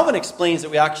 Calvin explains that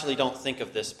we actually don't think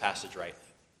of this passage rightly.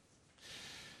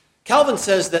 Calvin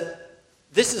says that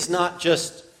this is not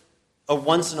just a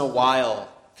once-in-a-while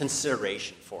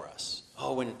consideration for us.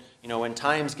 Oh, when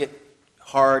times get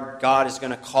hard, God is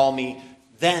going to call me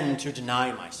then to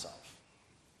deny myself.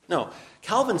 No,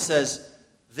 Calvin says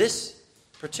this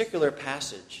particular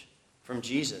passage from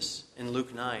Jesus in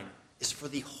Luke 9 is for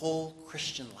the whole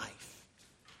Christian life.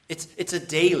 It's a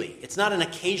daily. It's not an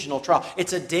occasional trial.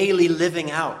 It's a daily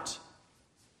living out.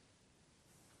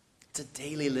 It's a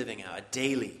daily living out, a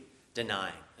daily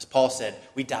denying. As Paul said,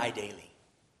 we die daily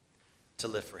to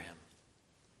live for him.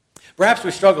 Perhaps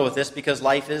we struggle with this because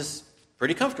life is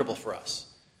pretty comfortable for us.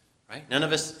 Right? None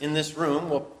of us in this room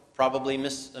will probably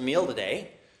miss a meal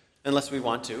today unless we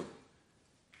want to.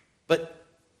 But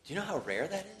do you know how rare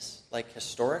that is? Like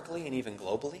historically and even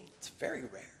globally? It's very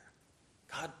rare.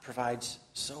 God provides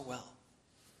so well.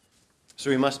 So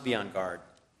we must be on guard.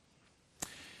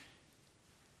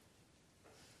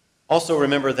 Also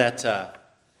remember that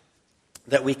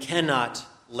we cannot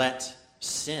let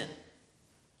sin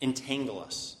entangle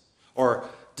us or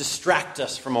distract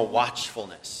us from a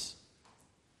watchfulness.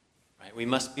 Right? We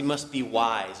must be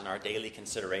wise in our daily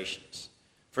considerations.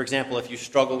 For example, if you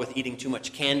struggle with eating too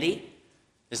much candy,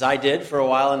 as I did for a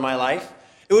while in my life,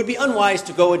 it would be unwise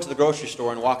to go into the grocery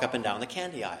store and walk up and down the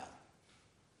candy aisle.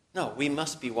 No, we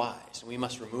must be wise, and we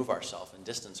must remove ourselves and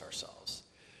distance ourselves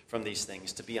from these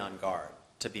things to be on guard,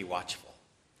 to be watchful.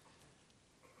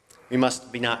 We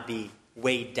must not be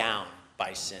weighed down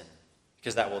by sin,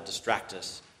 because that will distract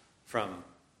us from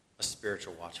a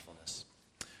spiritual watchfulness.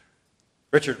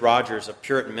 Richard Rogers, a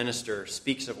Puritan minister,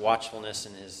 speaks of watchfulness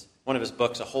in one of his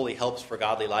books, A Holy Helps for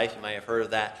Godly Life. You may have heard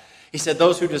of that. He said,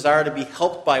 those who desire to be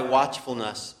helped by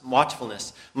watchfulness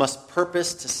must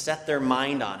purpose to set their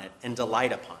mind on it and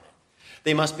delight upon it.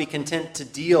 They must be content to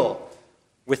deal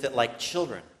with it like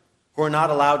children who are not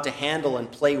allowed to handle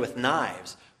and play with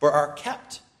knives, but are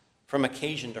kept from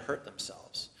occasion to hurt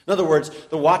themselves. In other words,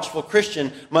 the watchful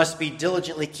Christian must be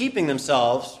diligently keeping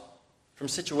themselves from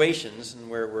situations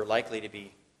where we're likely to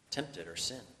be tempted or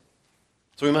sin.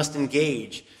 So we must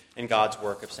engage in God's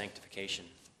work of sanctification.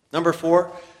 Number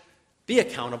 4, be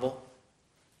accountable.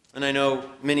 And I know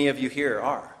many of you here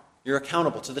are. You're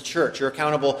accountable to the church. You're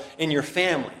accountable in your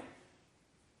family.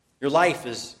 Your life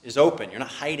is open. You're not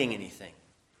hiding anything.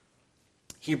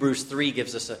 Hebrews 3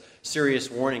 gives us a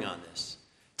serious warning on this.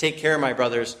 Take care, my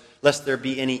brothers, lest there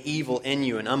be any evil in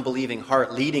you, an unbelieving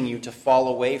heart leading you to fall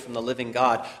away from the living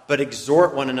God. But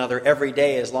exhort one another every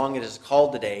day as long as it is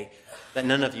called today, that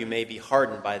none of you may be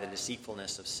hardened by the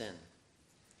deceitfulness of sin.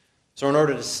 So in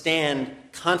order to stand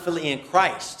confidently in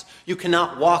Christ, you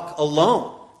cannot walk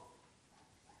alone.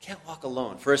 You can't walk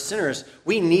alone. For as sinners,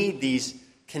 we need these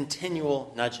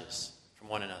continual nudges from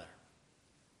one another.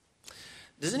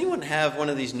 Does anyone have one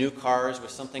of these new cars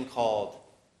with something called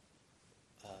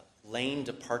lane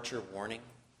departure warning?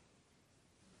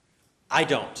 I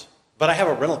don't, but I have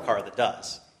a rental car that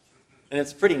does. And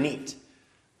it's pretty neat.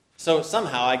 So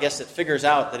somehow, I guess it figures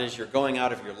out that as you're going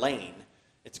out of your lane,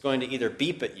 it's going to either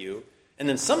beep at you, and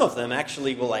then some of them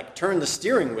actually will turn the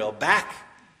steering wheel back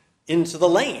into the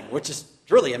lane, which is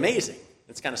really amazing.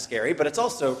 It's kind of scary, but it's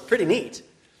also pretty neat.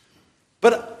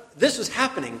 But this was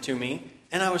happening to me,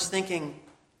 and I was thinking,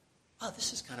 oh,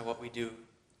 this is kind of what we do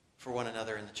for one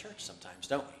another in the church sometimes,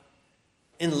 don't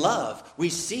we? In love, we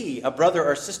see a brother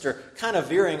or sister kind of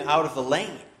veering out of the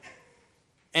lane.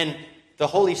 And the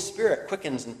Holy Spirit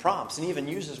quickens and prompts and even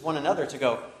uses one another to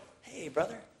go, hey,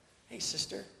 brother, hey,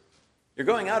 sister, you're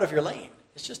going out of your lane.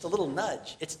 It's just a little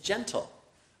nudge. It's gentle.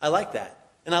 I like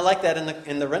that. And I like that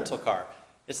in the rental car.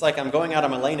 It's like I'm going out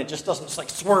of my lane. It just doesn't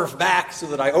just swerve back so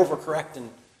that I overcorrect.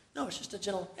 No, it's just a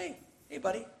gentle, hey,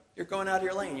 buddy, you're going out of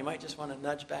your lane. You might just want to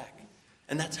nudge back.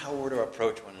 And that's how we're to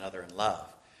approach one another in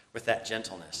love, with that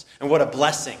gentleness. And what a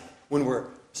blessing when we're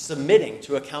submitting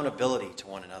to accountability to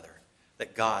one another,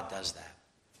 that God does that.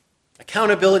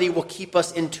 Accountability will keep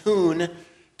us in tune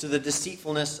to the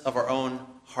deceitfulness of our own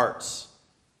hearts.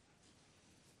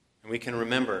 And we can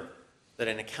remember that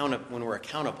when we're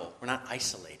accountable, we're not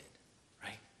isolated,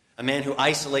 right? A man who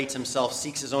isolates himself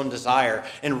seeks his own desire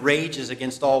and rages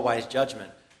against all wise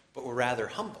judgment, but we're rather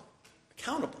humble,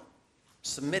 accountable,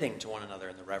 submitting to one another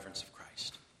in the reverence of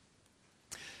Christ.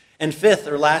 And fifth,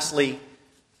 or lastly,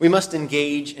 we must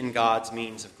engage in God's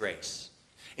means of grace.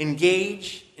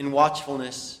 Engage in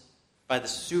watchfulness by the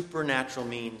supernatural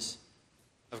means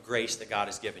of grace that God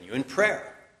has given you, in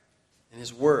prayer, in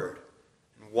His Word,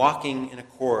 and walking in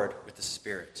accord with the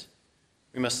Spirit.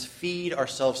 We must feed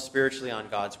ourselves spiritually on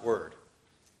God's Word.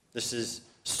 This is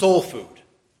soul food,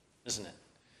 isn't it?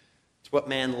 It's what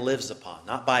man lives upon,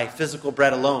 not by physical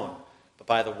bread alone, but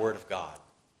by the Word of God.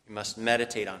 We must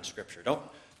meditate on Scripture.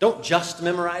 Don't just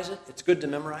memorize it. It's good to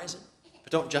memorize it,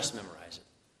 but don't just memorize it.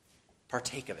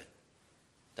 Partake of it.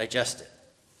 Digest it.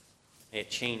 May it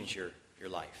change your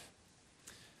life.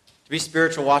 To be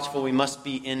spiritual watchful, we must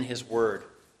be in His Word.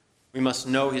 We must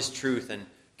know His truth and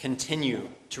continue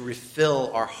to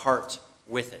refill our heart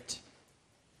with it.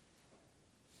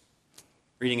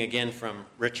 Reading again from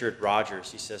Richard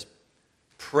Rogers, he says,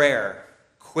 prayer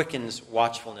quickens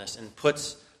watchfulness and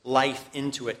puts life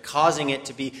into it, causing it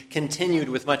to be continued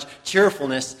with much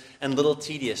cheerfulness and little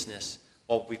tediousness,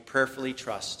 while we prayerfully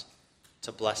trust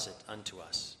to bless it unto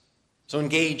us. So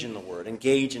engage in the Word,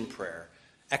 engage in prayer,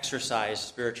 exercise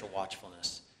spiritual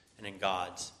watchfulness, and in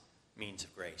God's means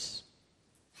of grace.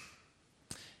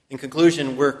 In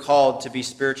conclusion, we're called to be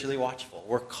spiritually watchful.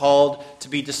 We're called to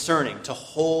be discerning, to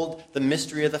hold the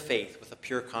mystery of the faith with a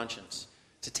pure conscience,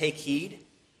 to take heed,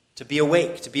 to be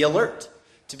awake, to be alert,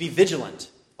 to be vigilant,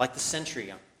 like the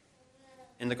sentry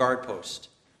in the guard post.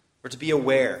 We're to be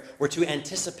aware. We're to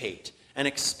anticipate and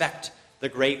expect the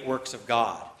great works of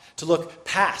God, to look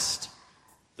past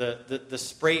the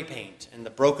spray paint and the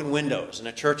broken windows in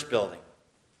a church building,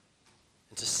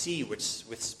 and to see with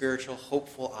spiritual,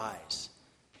 hopeful eyes,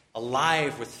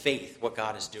 alive with faith, what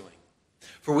God is doing.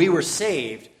 For we were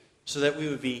saved so that we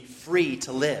would be free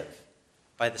to live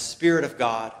by the Spirit of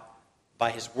God,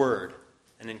 by His Word,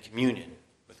 and in communion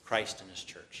with Christ and His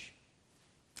church.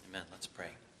 Amen. Let's pray.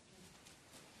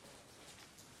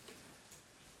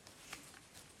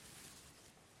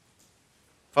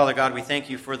 Father God, we thank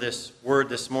You for this word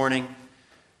this morning.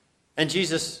 And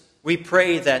Jesus, we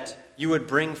pray that You would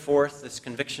bring forth this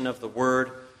conviction of the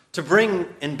word, to bring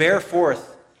and bear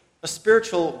forth a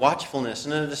spiritual watchfulness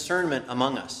and a discernment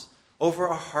among us over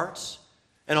our hearts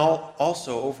and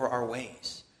also over our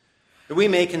ways. That we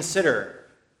may consider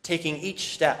taking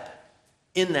each step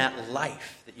in that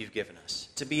life that You've given us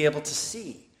to be able to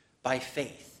see by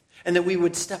faith. And that we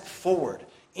would step forward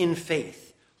in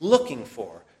faith, looking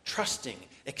for, trusting,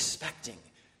 expecting,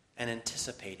 and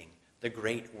anticipating the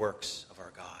great works of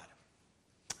our God.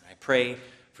 And I pray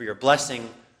for Your blessing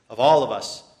of all of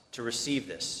us to receive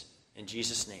this. In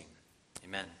Jesus' name,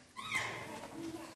 amen.